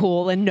so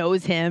cool and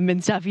knows him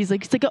and stuff. He's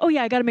like, oh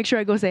yeah, I got to make sure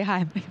I go say hi.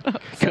 I'm like,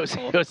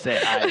 oh, go say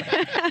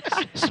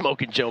hi.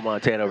 Smoking Joe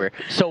Montana over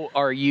here. So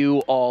are you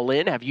all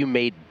in? Have you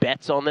made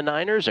bets on the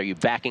Niners? Are you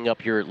backing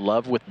up your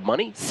love with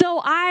money?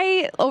 So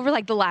I, over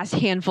like the last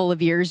handful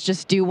of years,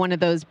 just do one of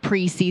those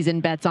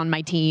preseason bets on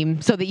my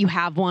team so that you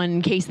have one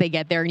in case they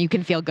get there and you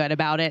can feel good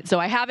about it. So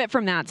I have it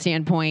from that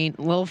standpoint.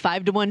 A little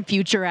 5-1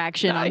 future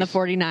action on the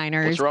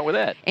 49ers. What's wrong with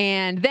that?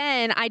 And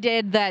then I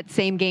did that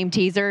same game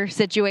teaser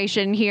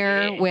situation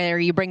here where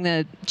you bring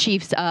the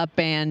Chiefs up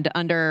and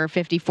under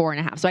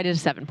 54.5. So I did a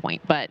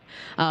 7-point, but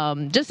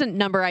just a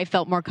number I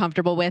felt more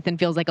comfortable with and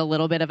feels like a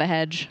little bit of a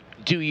hedge.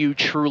 Do you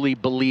truly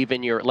believe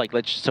in your, like,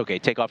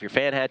 take off your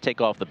fan hat,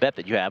 take off the bet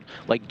that you have.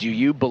 Like, do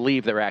you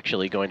believe they're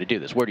actually going to do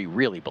this? Where do you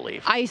really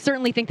believe? I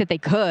certainly think that they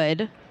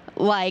could.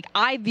 Like,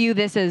 I view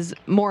this as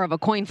more of a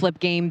coin flip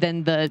game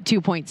than the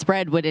 2-point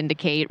spread would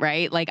indicate,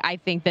 right? Like, I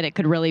think that it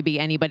could really be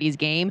anybody's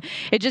game.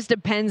 It just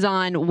depends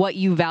on what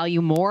you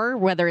value more,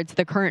 whether it's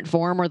the current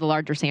form or the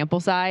larger sample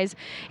size.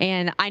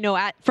 And I know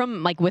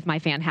with my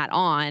fan hat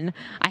on,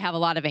 I have a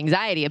lot of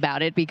anxiety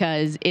about it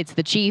because it's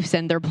the Chiefs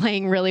and they're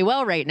playing really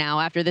well right now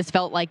after this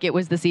felt like it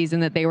was the season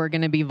that they were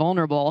going to be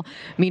vulnerable.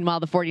 Meanwhile,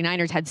 the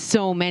 49ers had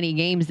so many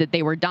games that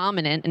they were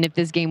dominant. And if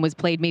this game was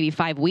played maybe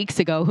 5 weeks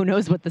ago, who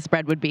knows what the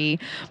spread would be.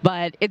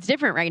 But it's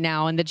different right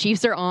now, and the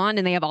Chiefs are on,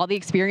 and they have all the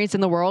experience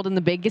in the world in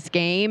the biggest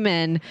game,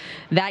 and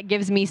that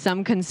gives me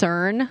some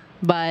concern.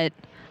 But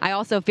I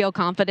also feel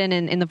confident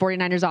in the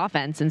 49ers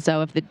offense, and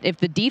so if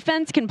the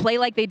defense can play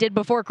like they did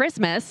before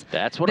Christmas,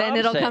 then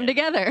it'll come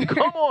together.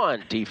 Come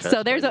on, defense.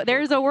 So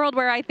there's a world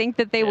where I think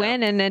that they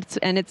win, and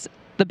it's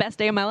the best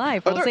day of my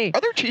life. We'll see.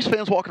 Are there Chiefs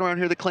fans walking around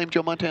here that claim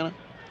Joe Montana?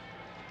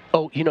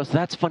 Oh, so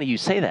that's funny you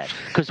say that,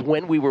 because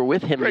when we were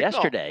with him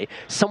yesterday,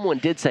 someone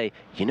did say,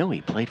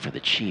 he played for the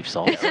Chiefs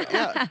also.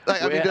 Yeah.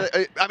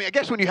 I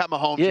guess when you have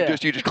Mahomes,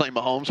 you just claim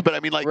Mahomes, but I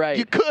mean, like,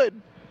 you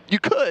could.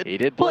 He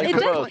did play.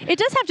 Well, it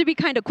does have to be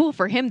kind of cool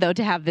for him, though,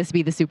 to have this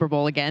be the Super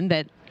Bowl again,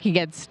 that he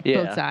gets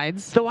both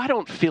sides. So I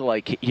don't feel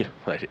like,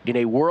 in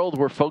a world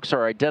where folks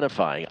are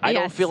identifying, I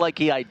don't feel like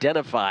he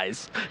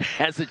identifies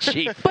as a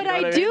Chief. But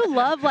I do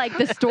love, like,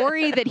 the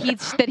story that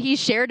he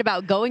shared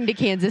about going to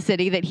Kansas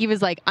City, that he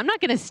was like, I'm not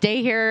going to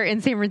stay here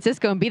in San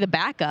Francisco and be the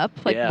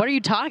backup. Like, what are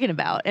you talking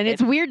about? And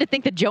it's weird to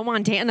think that Joe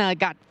Montana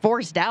got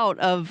forced out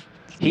of,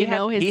 his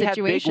situation. He had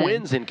big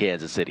wins in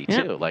Kansas City,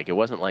 too. Like, it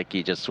wasn't like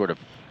he just sort of...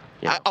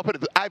 I'll put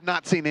it. I've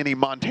not seen any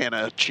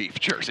Montana Chief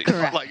jerseys.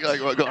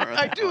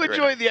 I do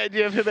enjoy the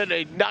idea of him at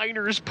a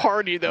Niners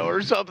party though,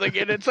 or something,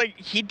 and it's like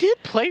he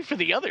did play for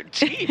the other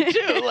team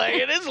too. Like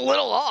it is a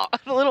little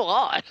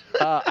odd.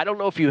 I don't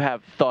know if you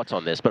have thoughts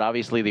on this, but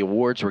obviously the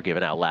awards were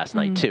given out last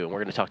night too, and we're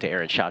going to talk to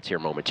Aaron Schatz here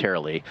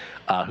momentarily,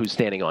 who's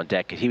standing on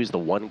deck. He was the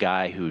one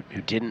guy who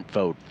didn't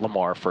vote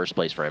Lamar first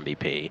place for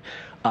MVP.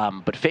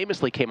 But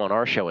famously came on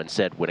our show and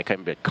said when it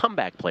came to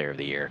comeback player of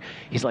the year,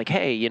 he's like,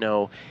 hey,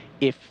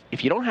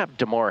 if you don't have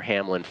Damar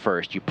Hamlin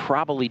first, you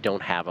probably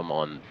don't have him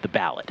on the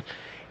ballot.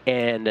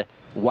 And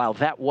while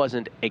that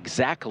wasn't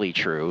exactly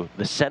true,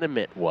 the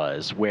sentiment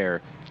was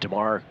where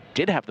Damar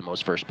did have the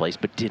most first place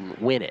but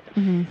didn't win it.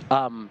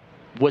 Mm-hmm.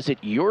 Was it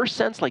your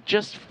sense, like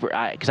just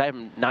because I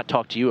have not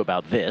talked to you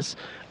about this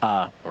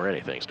or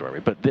anything,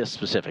 Stormy, but this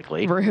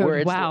specifically?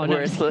 Rude. Wow.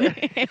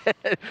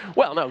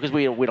 Well, no, because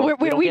we don't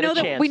get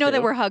a chance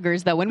that we're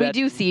huggers though when we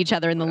do see each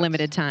other in the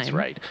limited time. That's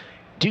right.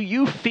 Do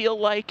you feel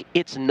like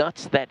it's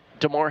nuts that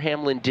Damar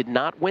Hamlin did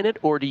not win it,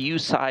 or do you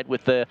side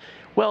with the,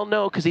 well,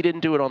 no, because he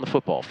didn't do it on the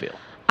football field?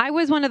 I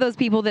was one of those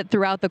people that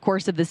throughout the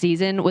course of the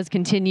season was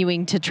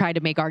continuing to try to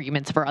make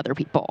arguments for other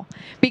people,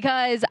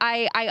 because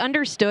I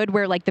understood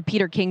where like the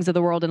Peter Kings of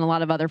the world and a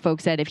lot of other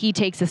folks said if he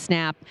takes a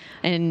snap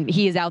and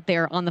he is out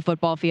there on the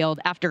football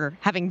field after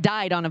having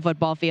died on a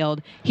football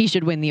field, he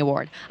should win the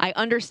award. I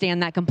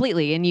understand that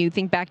completely. And you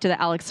think back to the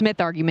Alex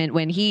Smith argument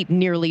when he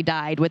nearly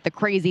died with the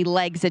crazy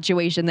leg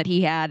situation that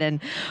he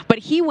had. But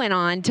he went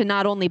on to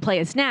not only play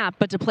a snap,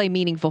 but to play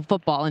meaningful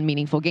football and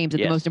meaningful games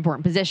at the most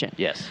important position.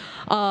 Yes.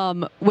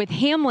 With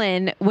Hamlin,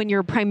 when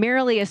you're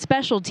primarily a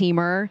special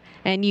teamer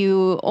and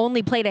you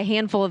only played a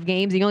handful of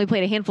games, you only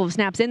played a handful of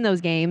snaps in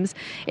those games,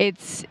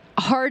 it's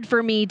hard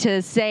for me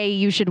to say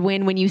you should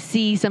win when you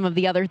see some of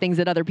the other things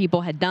that other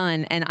people had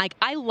done. And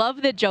I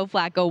love that Joe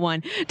Flacco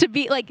won. To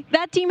be like,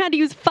 that team had to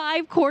use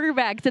 5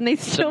 quarterbacks and they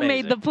still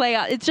made the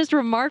playoff. It's just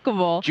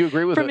remarkable. Do you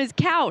agree with From his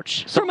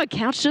couch. From a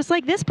couch just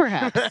like this,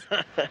 perhaps.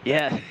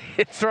 Yeah.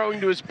 Throwing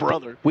to his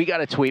brother. We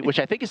got a tweet, which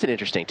I think is an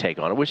interesting take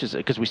on it, which is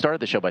because we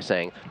started the show by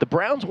saying the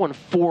Browns won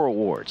 4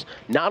 awards.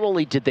 Not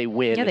only did they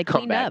win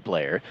comeback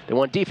player, they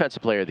won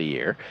defensive player of the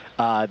year,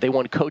 they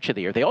won coach of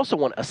the year, they also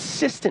won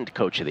assistant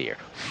coach of the year.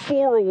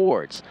 4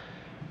 awards.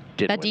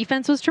 That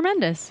defense was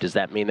tremendous. Does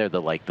that mean they're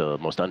the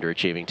most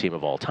underachieving team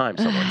of all time,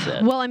 someone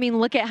said? Well, I mean,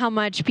 look at how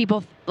much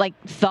people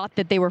thought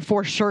that they were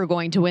for sure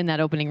going to win that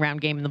opening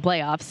round game in the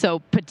playoffs.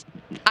 So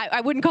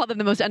I wouldn't call them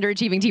the most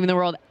underachieving team in the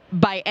world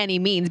by any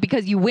means,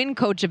 because you win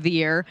coach of the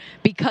year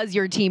because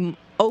your team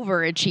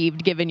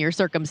overachieved given your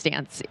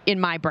circumstance in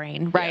my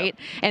brain, right?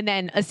 Yeah. And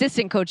then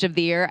assistant coach of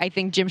the year, I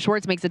think Jim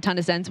Schwartz makes a ton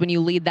of sense when you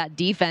lead that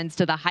defense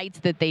to the heights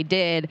that they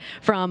did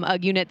from a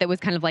unit that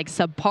was kind of like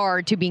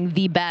subpar to being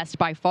the best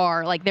by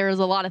far. Like there's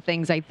a lot of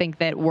things I think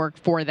that work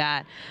for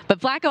that. But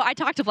Flacco, I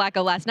talked to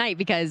Flacco last night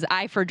because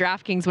I, for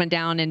DraftKings, went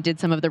down and did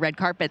some of the red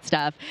carpet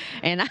stuff.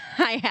 And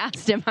I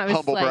asked him, I was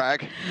humble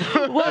brag.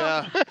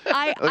 Well,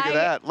 Look at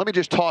that. Let me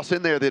just toss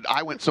in there that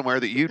I went somewhere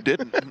that you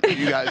didn't.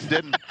 You guys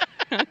didn't.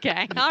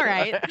 Okay. All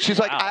right. She's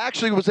like, I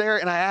actually was there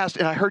and I asked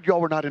and I heard y'all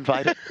were not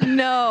invited.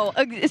 No.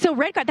 So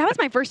red carpet, that was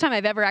my first time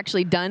I've ever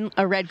actually done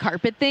a red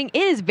carpet thing.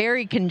 It is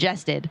very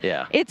congested.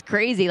 Yeah. It's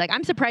crazy. Like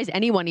I'm surprised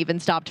anyone even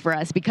stopped for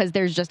us because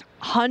there's just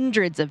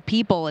hundreds of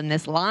people in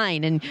this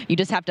line and you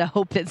just have to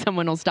hope that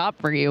someone will stop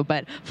for you.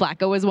 But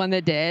Flacco was one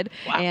that did.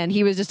 Wow. And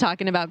he was just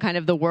talking about kind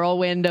of the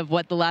whirlwind of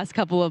what the last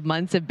couple of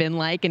months have been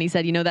like. And he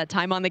said, that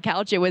time on the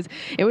couch, it was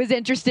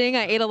interesting.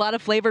 I ate a lot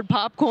of flavored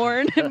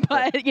popcorn,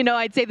 but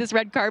I'd say this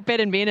red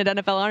carpet and being at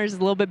NFL Honors is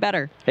a little bit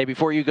better. Hey,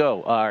 before you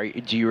go,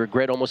 do you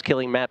regret almost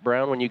killing Matt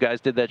Brown when you guys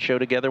did that show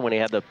together when he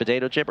had the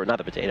potato chip, or not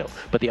the potato,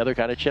 but the other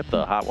kind of chip,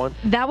 the hot one?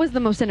 That was the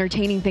most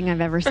entertaining thing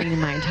I've ever seen in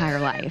my entire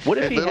life.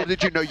 Little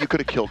did you know you could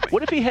have killed me.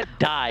 What if he had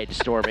died,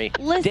 Stormy?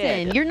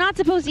 Listen, you're not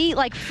supposed to eat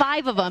like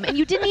 5 of them, and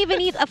you didn't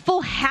even eat a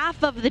full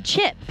half of the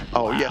chip.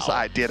 Oh, wow. Yes,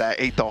 I did. I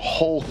ate the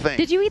whole thing.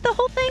 Did you eat the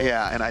whole thing?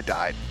 Yeah, and I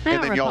died. I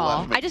don't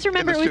recall. I just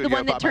remember it was the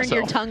one that turned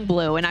your tongue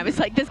blue, and I was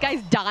like, this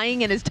guy's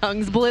dying and his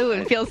tongue's blue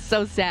and feels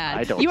so sad.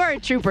 You are a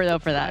trooper, though,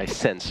 for that. I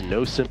sense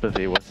no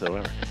sympathy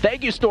whatsoever.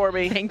 Thank you,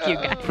 Stormy. Thank you,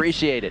 guys.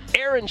 Appreciate it.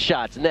 Aaron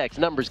Schatz next.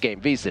 Numbers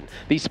Game, VSiN,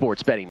 the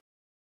Sports Betting.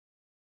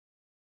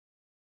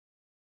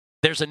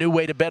 There's a new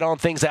way to bet on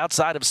things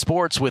outside of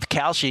sports with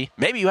Kalshi.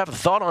 Maybe you have a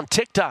thought on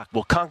TikTok.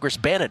 Will Congress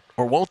ban it,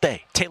 or won't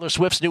they? Taylor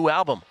Swift's new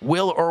album.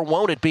 Will or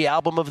won't it be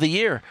Album of the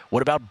Year?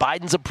 What about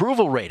Biden's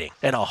approval rating?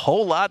 And a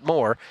whole lot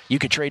more. You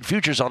can trade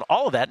futures on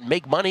all of that and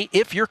make money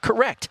if you're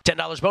correct.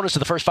 $10 bonus to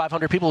the first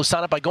 500 people who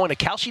sign up by going to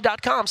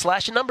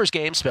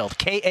Kalshi.com/numbersgame, spelled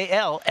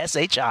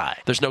Kalshi.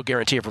 There's no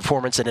guarantee of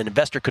performance, and an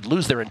investor could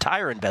lose their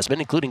entire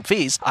investment, including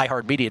fees.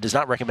 iHeartMedia does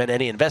not recommend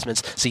any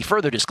investments. See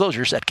further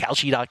disclosures at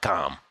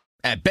Kalshi.com.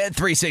 At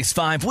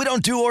Bet365, we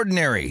don't do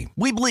ordinary.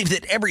 We believe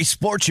that every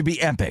sport should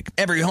be epic.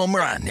 Every home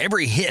run,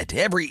 every hit,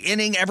 every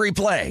inning, every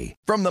play.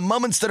 From the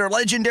moments that are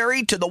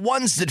legendary to the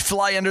ones that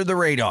fly under the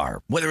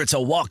radar. Whether it's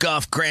a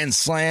walk-off grand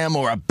slam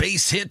or a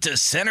base hit to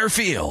center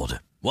field.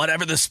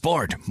 Whatever the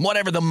sport,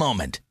 whatever the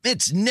moment,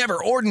 it's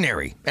never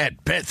ordinary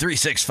at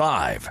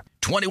Bet365.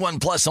 21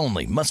 plus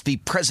only. Must be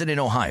present in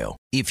Ohio.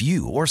 If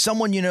you or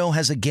someone you know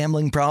has a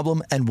gambling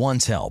problem and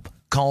wants help,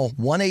 call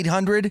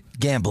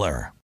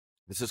 1-800-GAMBLER.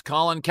 This is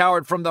Colin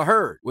Cowherd from The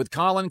Herd with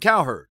Colin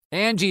Cowherd.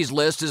 Angie's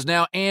List is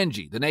now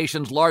Angie, the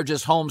nation's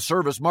largest home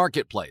service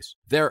marketplace.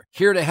 They're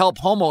here to help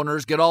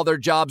homeowners get all their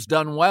jobs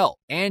done well.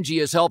 Angie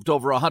has helped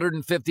over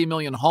 150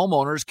 million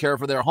homeowners care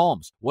for their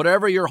homes.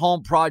 Whatever your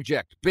home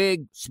project,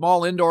 big,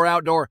 small, indoor,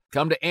 outdoor,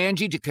 come to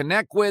Angie to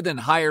connect with and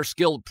hire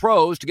skilled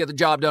pros to get the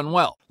job done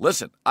well.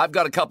 Listen, I've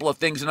got a couple of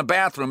things in a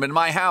bathroom in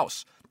my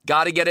house.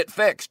 Got to get it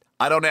fixed.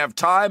 I don't have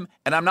time,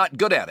 and I'm not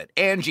good at it.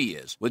 Angie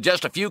is. With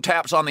just a few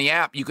taps on the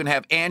app, you can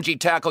have Angie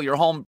tackle your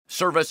home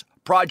service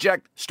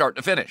project start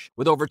to finish.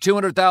 With over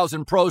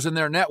 200,000 pros in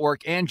their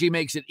network, Angie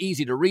makes it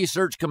easy to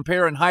research,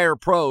 compare, and hire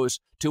pros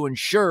to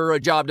ensure a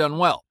job done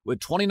well. With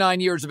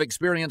 29 years of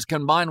experience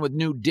combined with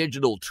new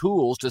digital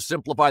tools to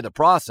simplify the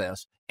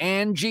process,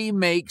 Angie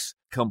makes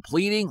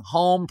completing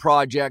home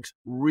projects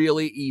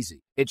really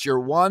easy. It's your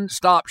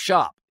one-stop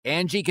shop.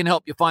 Angie can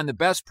help you find the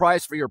best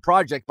price for your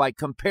project by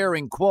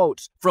comparing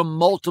quotes from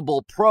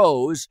multiple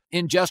pros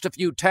in just a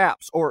few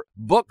taps, or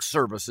book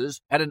services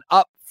at an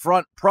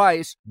upfront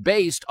price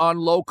based on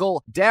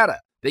local data.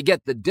 They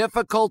get the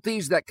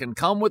difficulties that can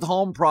come with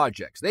home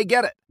projects. They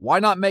get it. Why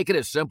not make it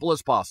as simple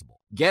as possible?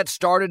 Get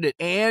started at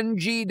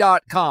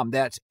Angie.com.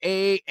 That's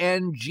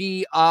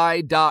ANGI.com,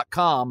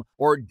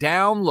 or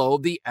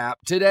download the app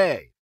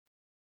today.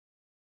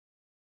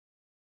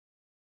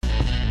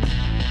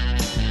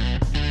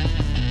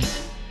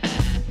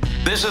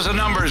 This is a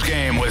numbers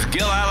game with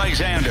Gil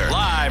Alexander,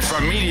 live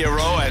from Media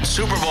Row at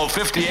Super Bowl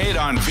 58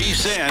 on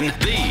VSiN,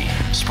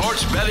 the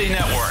Sports Betting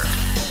Network.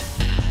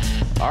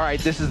 All right,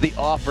 this is the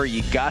offer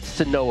you got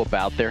to know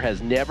about. There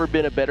has never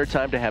been a better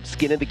time to have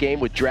skin in the game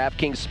with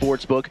DraftKings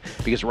Sportsbook,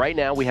 because right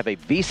now we have a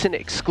VSiN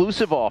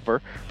exclusive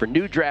offer for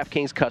new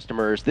DraftKings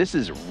customers. This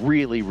is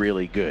really,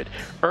 really good.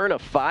 Earn a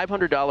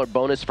 $500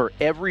 bonus for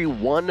every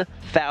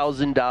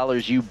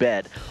 $1,000 you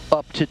bet,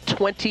 up to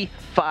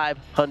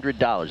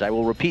 $2,500. I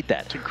will repeat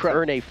that.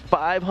 Earn a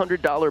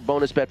 $500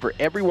 bonus bet for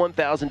every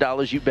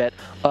 $1,000 you bet,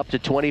 up to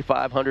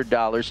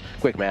 $2,500.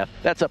 Quick math,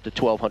 that's up to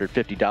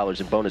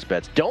 $1,250 in bonus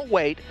bets. Don't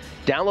wait.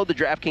 Download the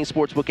DraftKings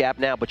Sportsbook app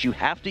now, but you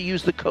have to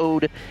use the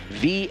code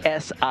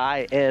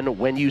VSIN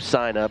when you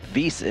sign up,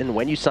 VSIN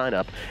when you sign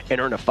up, and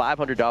earn a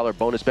 $500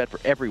 bonus bet for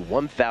every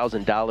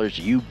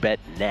 $1,000 you bet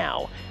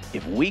now.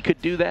 If we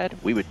could do that,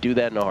 we would do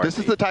that in a heartbeat. This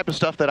is the type of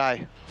stuff that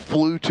I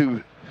flew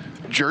to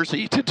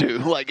Jersey to do,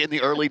 like in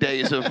the early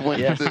days of when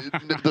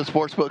the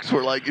sports books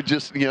were like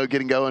just,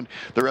 getting going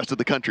the rest of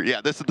the country.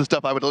 Yeah, this is the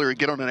stuff I would literally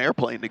get on an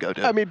airplane to go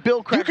do. I mean,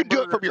 Bill Krackomberger. You could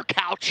do it from your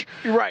couch.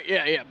 Right,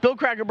 yeah. Bill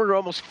Krackomberger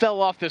almost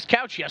fell off this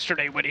couch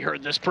yesterday when he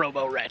heard this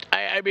promo read.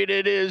 I mean,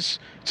 it's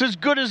as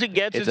good as it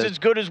gets. It's as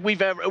good as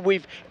we've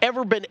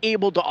ever been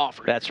able to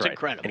offer. That's it's right.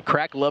 Incredible. And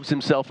Crack loves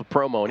himself a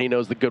promo, and he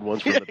knows the good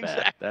ones from the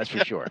bad. That's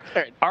for sure.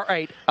 All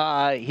right.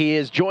 He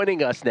is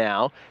joining us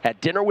now. Had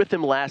dinner with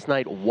him last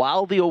night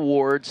while the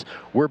awards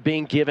were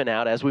being given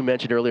out, as we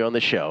mentioned earlier on the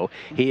show.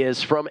 He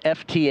is from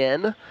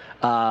FTN.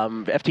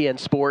 FTN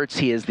Sports.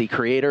 He is the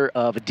creator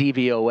of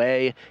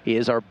DVOA. He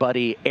is our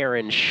buddy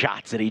Aaron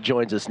Schatz, and he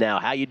joins us now.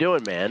 How you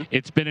doing, man?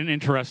 It's been an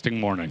interesting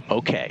morning.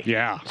 Okay.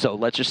 Yeah. So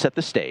let's just set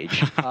the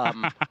stage.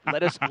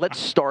 Let's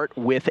start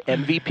with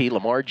MVP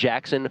Lamar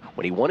Jackson.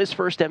 When he won his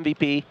first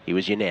MVP, he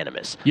was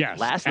unanimous. Yes.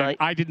 Last night,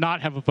 I did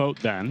not have a vote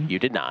then. You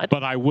did not.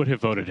 But I would have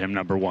voted him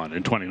number one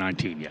in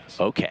 2019. Yes.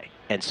 Okay.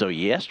 And so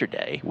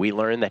yesterday, we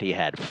learned that he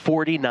had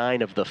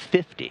 49 of the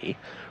 50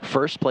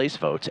 first-place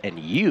votes, and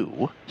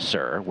you,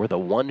 sir, were the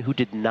one who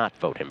did not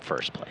vote him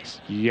first place.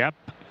 Yep.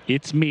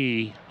 It's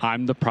me.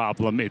 I'm the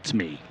problem. It's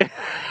me.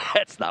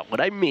 That's not what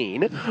I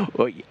mean.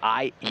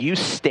 You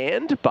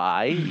stand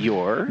by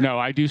your... No,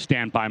 I do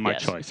stand by my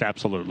choice,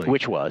 absolutely.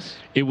 Which was?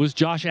 It was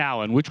Josh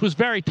Allen, which was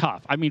very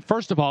tough. I mean,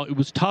 first of all, it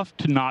was tough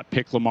to not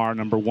pick Lamar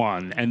number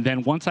one. And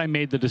then once I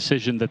made the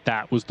decision that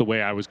that was the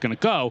way I was going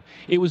to go,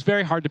 it was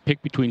very hard to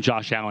pick between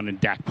Josh Allen and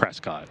Dak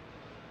Prescott.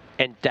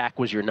 And Dak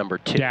was your number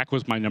two. Dak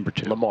was my number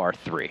two. Lamar,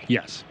 3.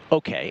 Yes.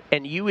 Okay.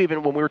 And you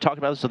even, when we were talking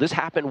about this, so this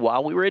happened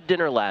while we were at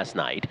dinner last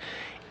night.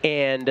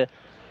 And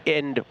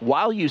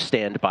while you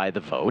stand by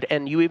the vote,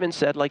 and you even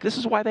said, like, this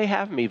is why they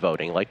have me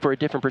voting, like, for a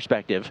different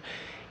perspective,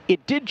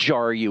 it did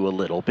jar you a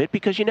little bit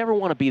because you never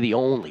want to be the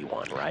only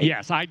one, right?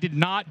 Yes, I did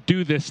not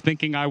do this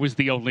thinking I was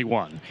the only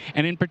one.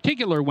 And in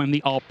particular, when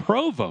the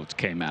All-Pro votes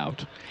came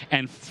out,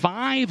 and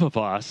 5 of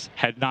us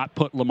had not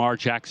put Lamar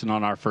Jackson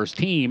on our first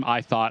team,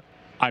 I thought,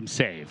 I'm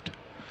saved.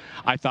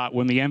 I thought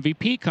when the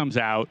MVP comes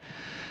out,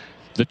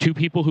 the 2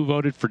 people who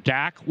voted for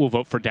Dak will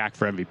vote for Dak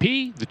for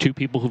MVP. The 2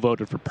 people who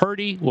voted for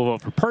Purdy will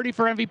vote for Purdy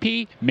for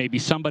MVP. Maybe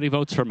somebody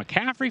votes for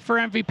McCaffrey for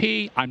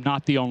MVP. I'm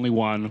not the only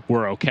one.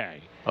 We're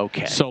okay.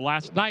 Okay. So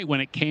last night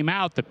when it came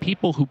out, the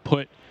people who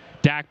put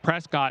Dak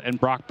Prescott and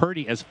Brock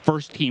Purdy as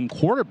first-team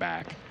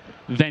quarterback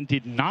then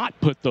did not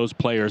put those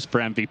players for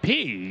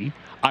MVP,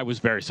 I was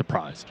very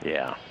surprised.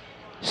 Yeah.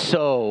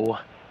 So...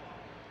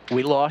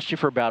 we lost you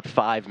for about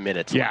 5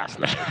 minutes last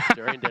night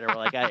during dinner. We're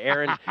like,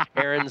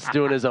 Aaron's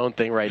doing his own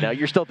thing right now.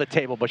 You're still at the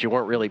table, but you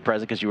weren't really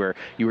present because you were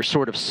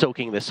sort of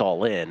soaking this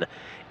all in.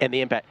 And the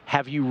impact.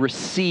 Have you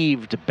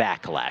received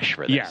backlash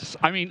for this? Yes.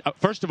 I mean,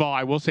 first of all,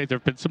 I will say there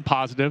have been some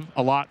positive,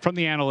 a lot from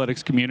the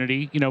analytics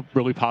community.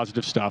 Really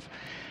positive stuff.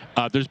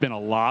 There's been a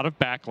lot of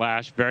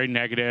backlash, very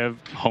negative,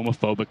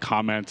 homophobic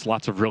comments,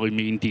 lots of really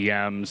mean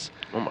DMs.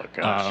 Oh, my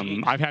gosh.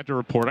 I've had to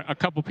report a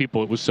couple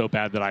people. It was so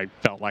bad that I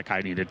felt like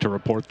I needed to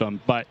report them.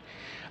 But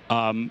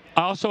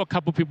also a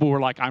couple people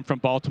were like, I'm from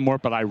Baltimore,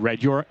 but I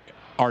read your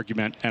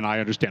argument, and I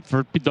understand.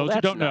 For those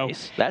who don't know,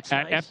 at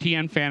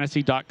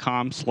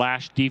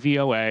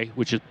ftnfantasy.com/DVOA,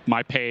 which is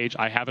my page,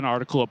 I have an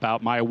article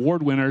about my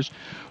award winners,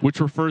 which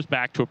refers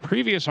back to a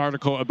previous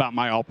article about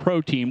my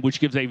All-Pro team,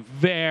 which gives a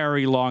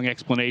very long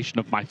explanation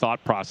of my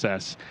thought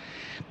process.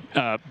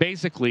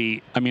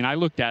 Basically, I mean, I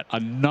looked at a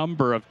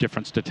number of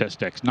different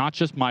statistics, not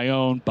just my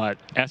own, but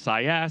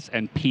SIS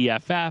and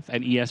PFF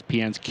and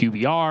ESPN's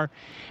QBR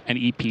and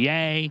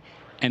EPA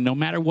And no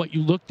matter what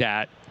you looked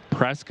at,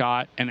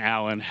 Prescott and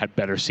Allen had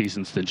better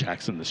seasons than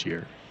Jackson this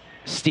year.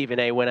 Stephen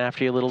A. went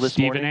after you a little this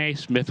morning? Stephen A.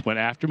 Smith went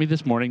after me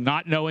this morning,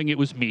 not knowing it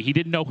was me. He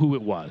didn't know who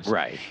it was.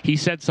 Right. He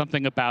said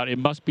something about it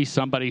must be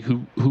somebody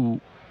who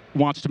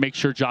wants to make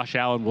sure Josh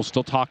Allen will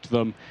still talk to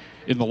them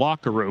in the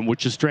locker room,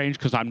 which is strange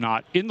because I'm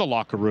not in the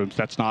locker rooms.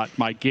 That's not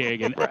my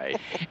gig. And, right.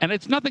 And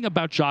it's nothing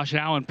about Josh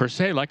Allen per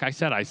se. Like I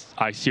said,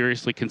 I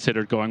seriously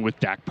considered going with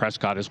Dak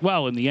Prescott as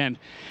well. In the end,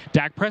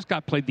 Dak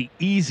Prescott played the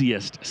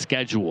easiest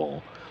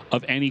schedule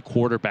of any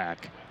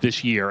quarterback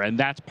this year, and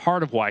that's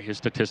part of why his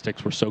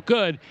statistics were so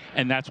good,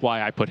 and that's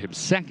why I put him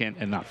second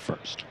and not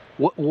first.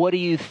 What do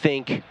you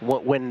think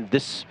when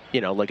this,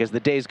 like as the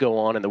days go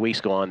on and the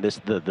weeks go on,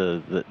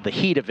 the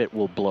heat of it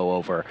will blow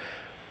over?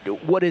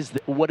 What is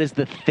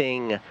the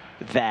thing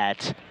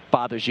that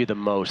bothers you the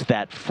most?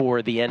 That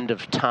for the end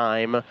of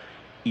time,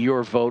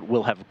 your vote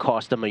will have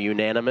cost him a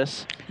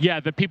unanimous? Yeah,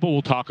 that people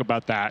will talk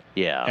about that.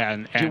 Yeah.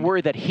 And do you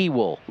worry that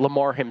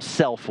Lamar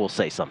himself will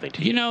say something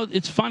to you?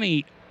 It's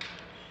funny.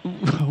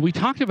 We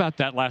talked about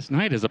that last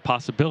night as a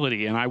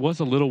possibility, and I was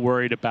a little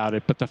worried about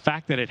it. But the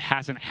fact that it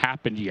hasn't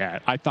happened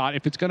yet, I thought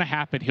if it's going to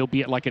happen, he'll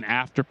be at like an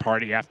after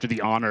party after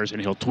the honors and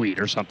he'll tweet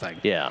or something.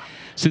 Yeah.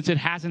 Since it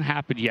hasn't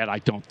happened yet, I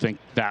don't think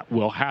that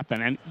will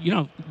happen.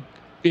 And,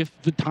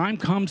 if the time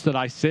comes that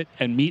I sit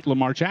and meet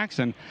Lamar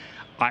Jackson,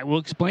 I will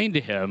explain to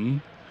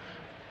him,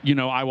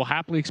 I will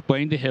happily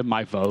explain to him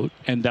my vote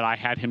and that I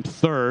had him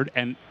third.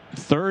 And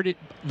the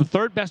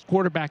third best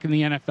quarterback in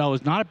the NFL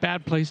is not a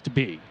bad place to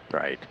be.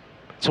 Right.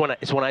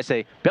 It's when I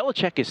say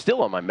Belichick is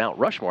still on my Mount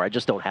Rushmore. I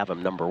just don't have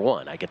him number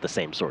one. I get the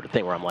same sort of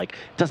thing where I'm like,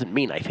 doesn't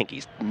mean I think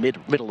he's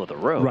middle of the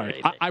road.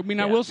 Right. I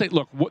will say,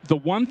 look, the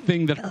one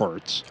thing that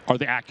hurts are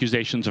the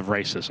accusations of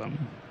racism.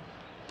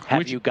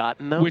 Have you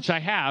gotten those? Which I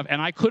have,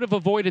 and I could have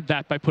avoided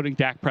that by putting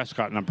Dak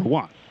Prescott number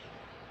one.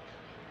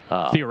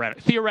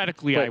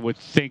 Theoretically, I would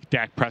think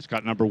Dak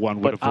Prescott number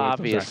one would avoid those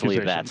accusations.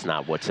 Obviously, that's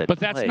not what's at play. But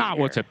that's not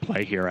what's at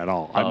play here at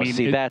all.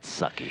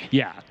 That's sucky.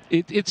 Yeah,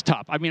 it's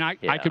tough.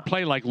 I could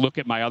play look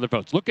at my other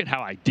votes. Look at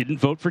how I didn't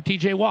vote for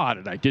T.J. Watt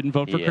and I didn't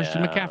vote for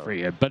Christian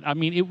McCaffrey. But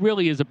it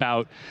really is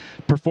about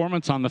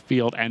performance on the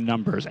field and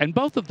numbers. And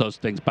both of those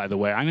things, by the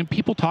way.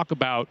 People talk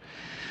about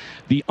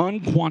the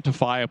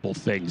unquantifiable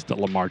things that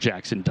Lamar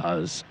Jackson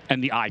does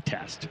and the eye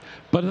test.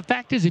 But the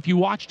fact is, if you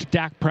watched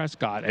Dak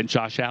Prescott and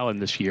Josh Allen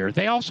this year,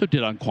 they also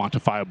did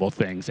unquantifiable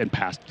things and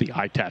passed the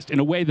eye test in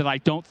a way that I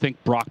don't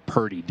think Brock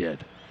Purdy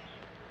did.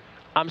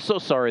 I'm so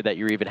sorry that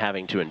you're even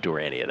having to endure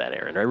any of that,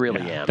 Aaron. I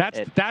really am. That's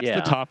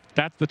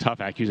the tough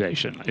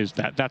accusation. Is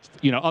that's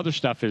other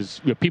stuff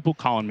is people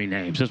calling me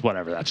names is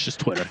whatever. That's just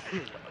Twitter.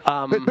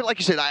 But like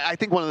you said, I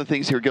think one of the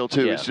things here, Gil,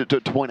 too, is to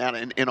point out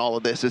in all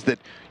of this is that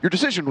your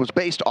decision was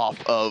based off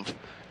of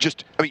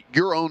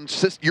your own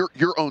system.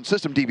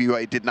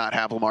 DVOA did not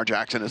have Lamar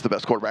Jackson as the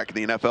best quarterback in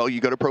the NFL.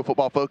 You go to Pro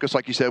Football Focus,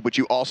 like you said, which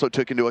you also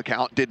took into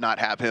account, did not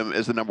have him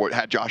as the number one,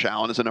 had Josh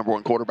Allen as the number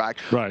one quarterback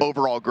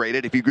overall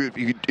graded. If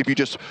you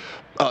just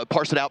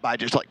parse it out by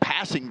just like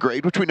passing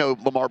grade, which we know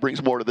Lamar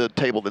brings more to the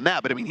table than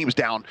that, but he was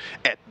down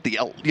at the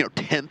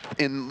 10th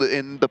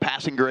in the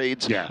passing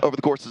grades over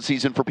the course of the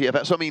season for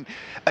PFF. So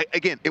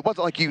again, it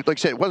wasn't like you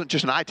said, it wasn't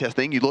just an eye test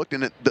thing. You looked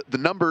and the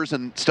numbers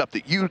and stuff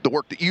the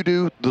work that you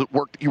do, the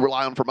work that you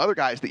rely on from other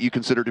guys that you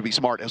consider to be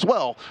smart as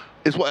well,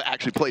 is what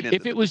actually played into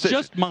If it was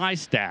just my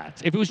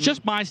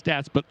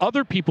stats, but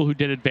other people who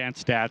did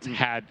advanced stats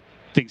had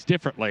things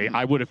differently,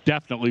 I would have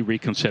definitely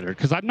reconsidered.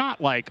 Because I'm not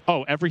like,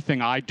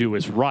 everything I do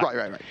is right.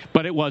 Right.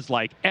 But it was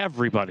like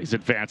everybody's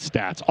advanced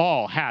stats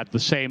all had the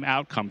same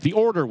outcome. The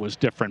order was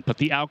different, but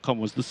the outcome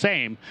was the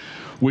same,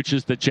 which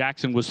is that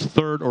Jackson was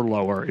third or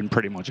lower in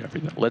pretty much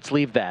everything. Let's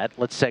leave that.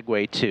 Let's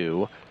segue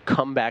to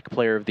comeback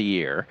player of the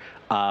year,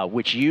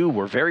 which you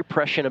were very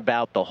prescient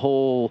about the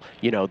whole,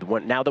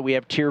 now that we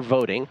have tier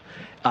voting,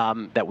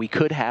 that we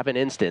could have an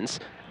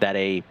instance that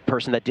a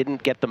person that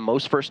didn't get the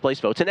most first place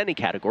votes in any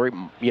category,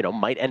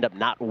 might end up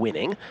not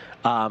winning,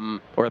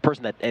 or a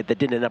person that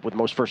didn't end up with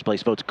most first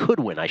place votes could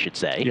win, I should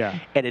say. Yeah.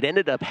 And it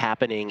ended up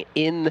happening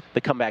in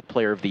the comeback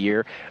player of the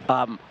year.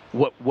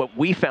 What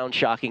we found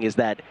shocking is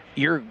that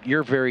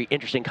your very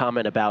interesting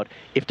comment about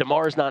if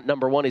DeMar is not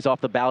number one, he's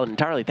off the ballot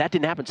entirely. That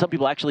didn't happen. Some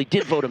people actually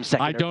did vote him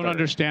second. I don't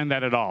understand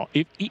that at all.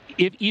 If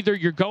either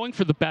you're going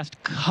for the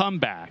best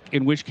comeback,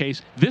 in which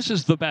case this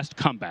is the best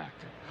comeback,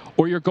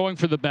 or you're going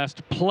for the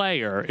best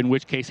player, in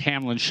which case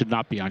Hamlin should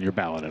not be on your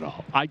ballot at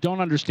all. I don't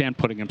understand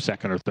putting him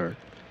second or third.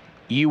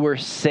 You were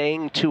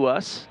saying to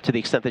us, to the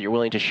extent that you're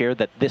willing to share,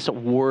 that this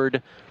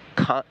award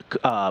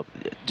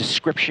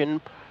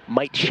description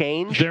might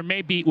change? There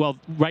may be,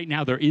 right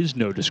now there is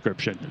no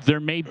description.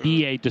 There may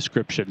be a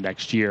description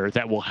next year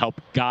that will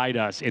help guide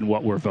us in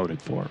what we're voting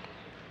for.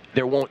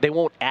 They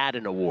won't add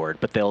an award,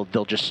 but they'll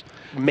just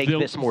make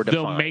this more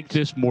defined. They'll make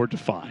this more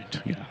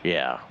defined.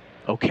 Yeah.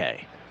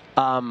 Okay.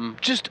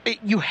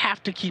 You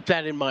have to keep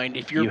that in mind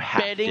if you're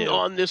betting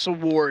on this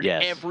award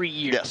every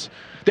year. Yes.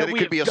 that it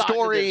could be a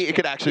story, it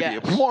could actually be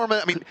a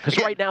performance. I mean, because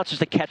right now it's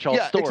just a catch-all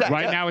story. Exactly.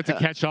 Right now it's a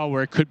catch-all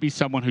where it could be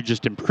someone who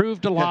just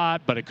improved a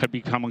lot, but it could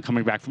be someone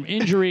coming back from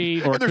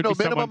injury, or and there's no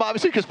minimum,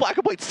 obviously, because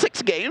Flacco played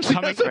 6 games.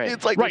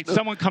 It's like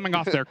someone coming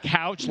off their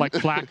couch like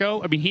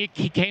Flacco. I mean, he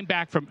came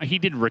back from, he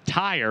didn't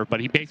retire, but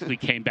he basically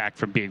came back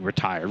from being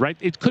retired, right?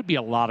 It could be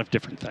a lot of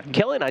different things.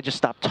 Kelly and I just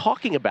stopped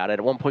talking about it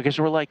at one point because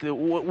we're like,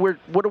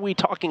 what are we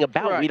talking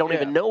about? We don't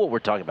even know what we're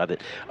talking about.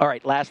 All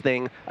right, last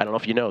thing, I don't know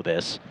if you know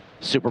this,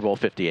 Super Bowl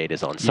 58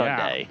 is on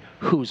Sunday. Yeah.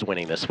 Who's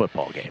winning this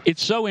football game?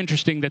 It's so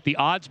interesting that the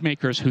odds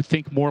makers who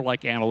think more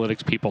like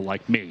analytics people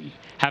like me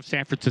have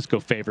San Francisco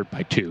favored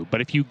by 2.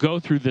 But if you go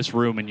through this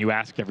room and you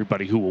ask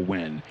everybody who will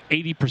win,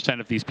 80%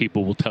 of these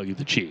people will tell you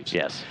the Chiefs.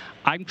 Yes.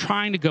 I'm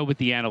trying to go with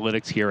the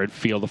analytics here and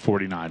feel the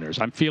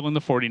 49ers. I'm feeling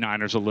the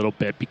 49ers a little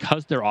bit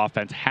because their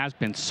offense has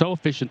been so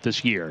efficient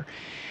this year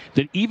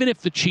that even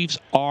if the Chiefs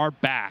are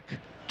back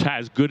to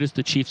as good as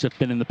the Chiefs have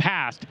been in the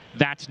past,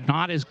 that's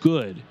not as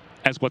good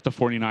as what the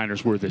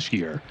 49ers were this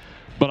year.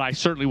 But I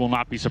certainly will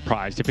not be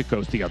surprised if it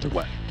goes the other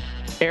way.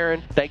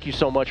 Aaron, thank you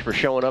so much for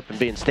showing up and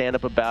being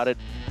stand-up about it.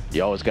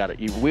 You always got it.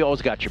 We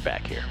always got your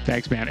back here.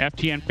 Thanks, man.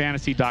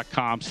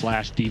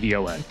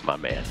 FTNFantasy.com/DVOA. My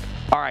man.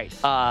 All right.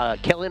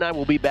 Kelly and I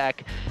will be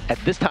back at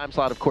this time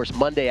slot, of course,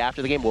 Monday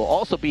after the game. We'll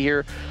also be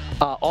here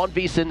on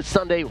VSiN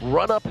Sunday,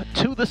 run up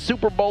to the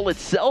Super Bowl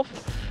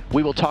itself.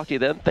 We will talk to you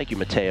then. Thank you,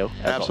 Mateo.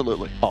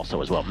 Absolutely. Also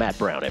as well, Matt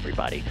Brown,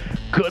 everybody.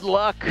 Good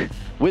luck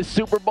with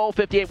Super Bowl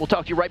 58. We'll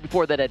talk to you right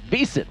before that at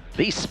VSiN,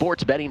 the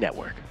Sports Betting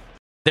Network.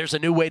 There's a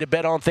new way to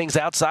bet on things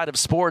outside of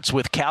sports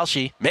with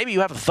Kalshi. Maybe you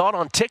have a thought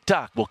on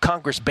TikTok. Will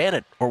Congress ban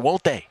it, or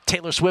won't they?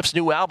 Taylor Swift's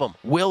new album,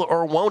 will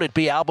or won't it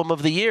be Album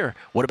of the Year?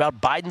 What about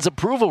Biden's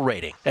approval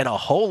rating? And a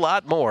whole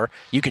lot more.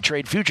 You can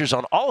trade futures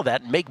on all of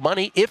that and make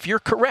money if you're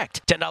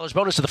correct. $10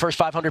 bonus to the first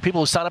 500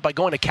 people who sign up by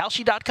going to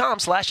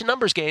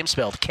Kalshi.com/numbersgame,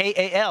 spelled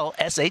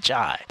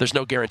Kalshi. There's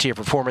no guarantee of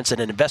performance,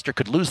 and an investor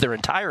could lose their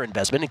entire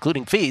investment,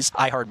 including fees.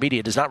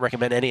 iHeartMedia does not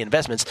recommend any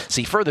investments.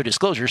 See further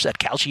disclosures at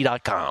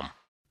Kalshi.com.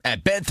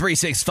 At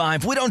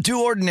Bet365, we don't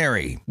do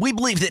ordinary. We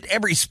believe that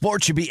every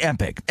sport should be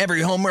epic.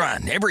 Every home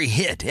run, every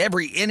hit,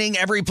 every inning,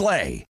 every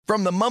play.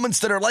 From the moments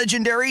that are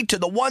legendary to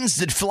the ones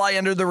that fly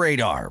under the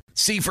radar.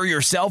 See for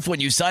yourself when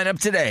you sign up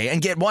today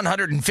and get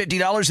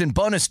 $150 in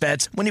bonus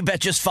bets when you bet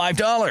just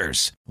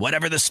 $5.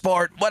 Whatever the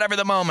sport, whatever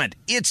the moment,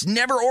 it's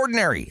never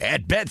ordinary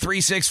at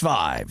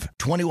Bet365.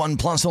 21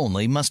 plus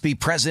only. Must be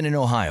present in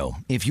Ohio.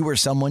 If you or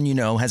someone you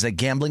know has a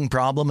gambling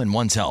problem and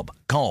wants help,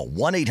 call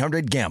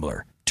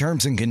 1-800-GAMBLER.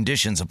 Terms and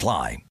conditions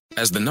apply.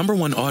 As the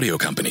 #1 audio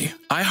company,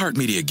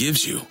 iHeartMedia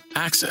gives you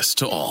access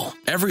to all.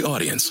 Every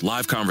audience,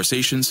 live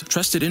conversations,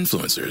 trusted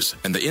influencers,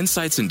 and the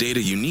insights and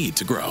data you need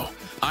to grow.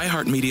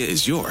 iHeartMedia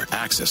is your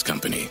access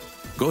company.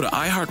 Go to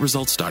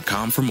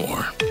iHeartResults.com for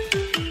more.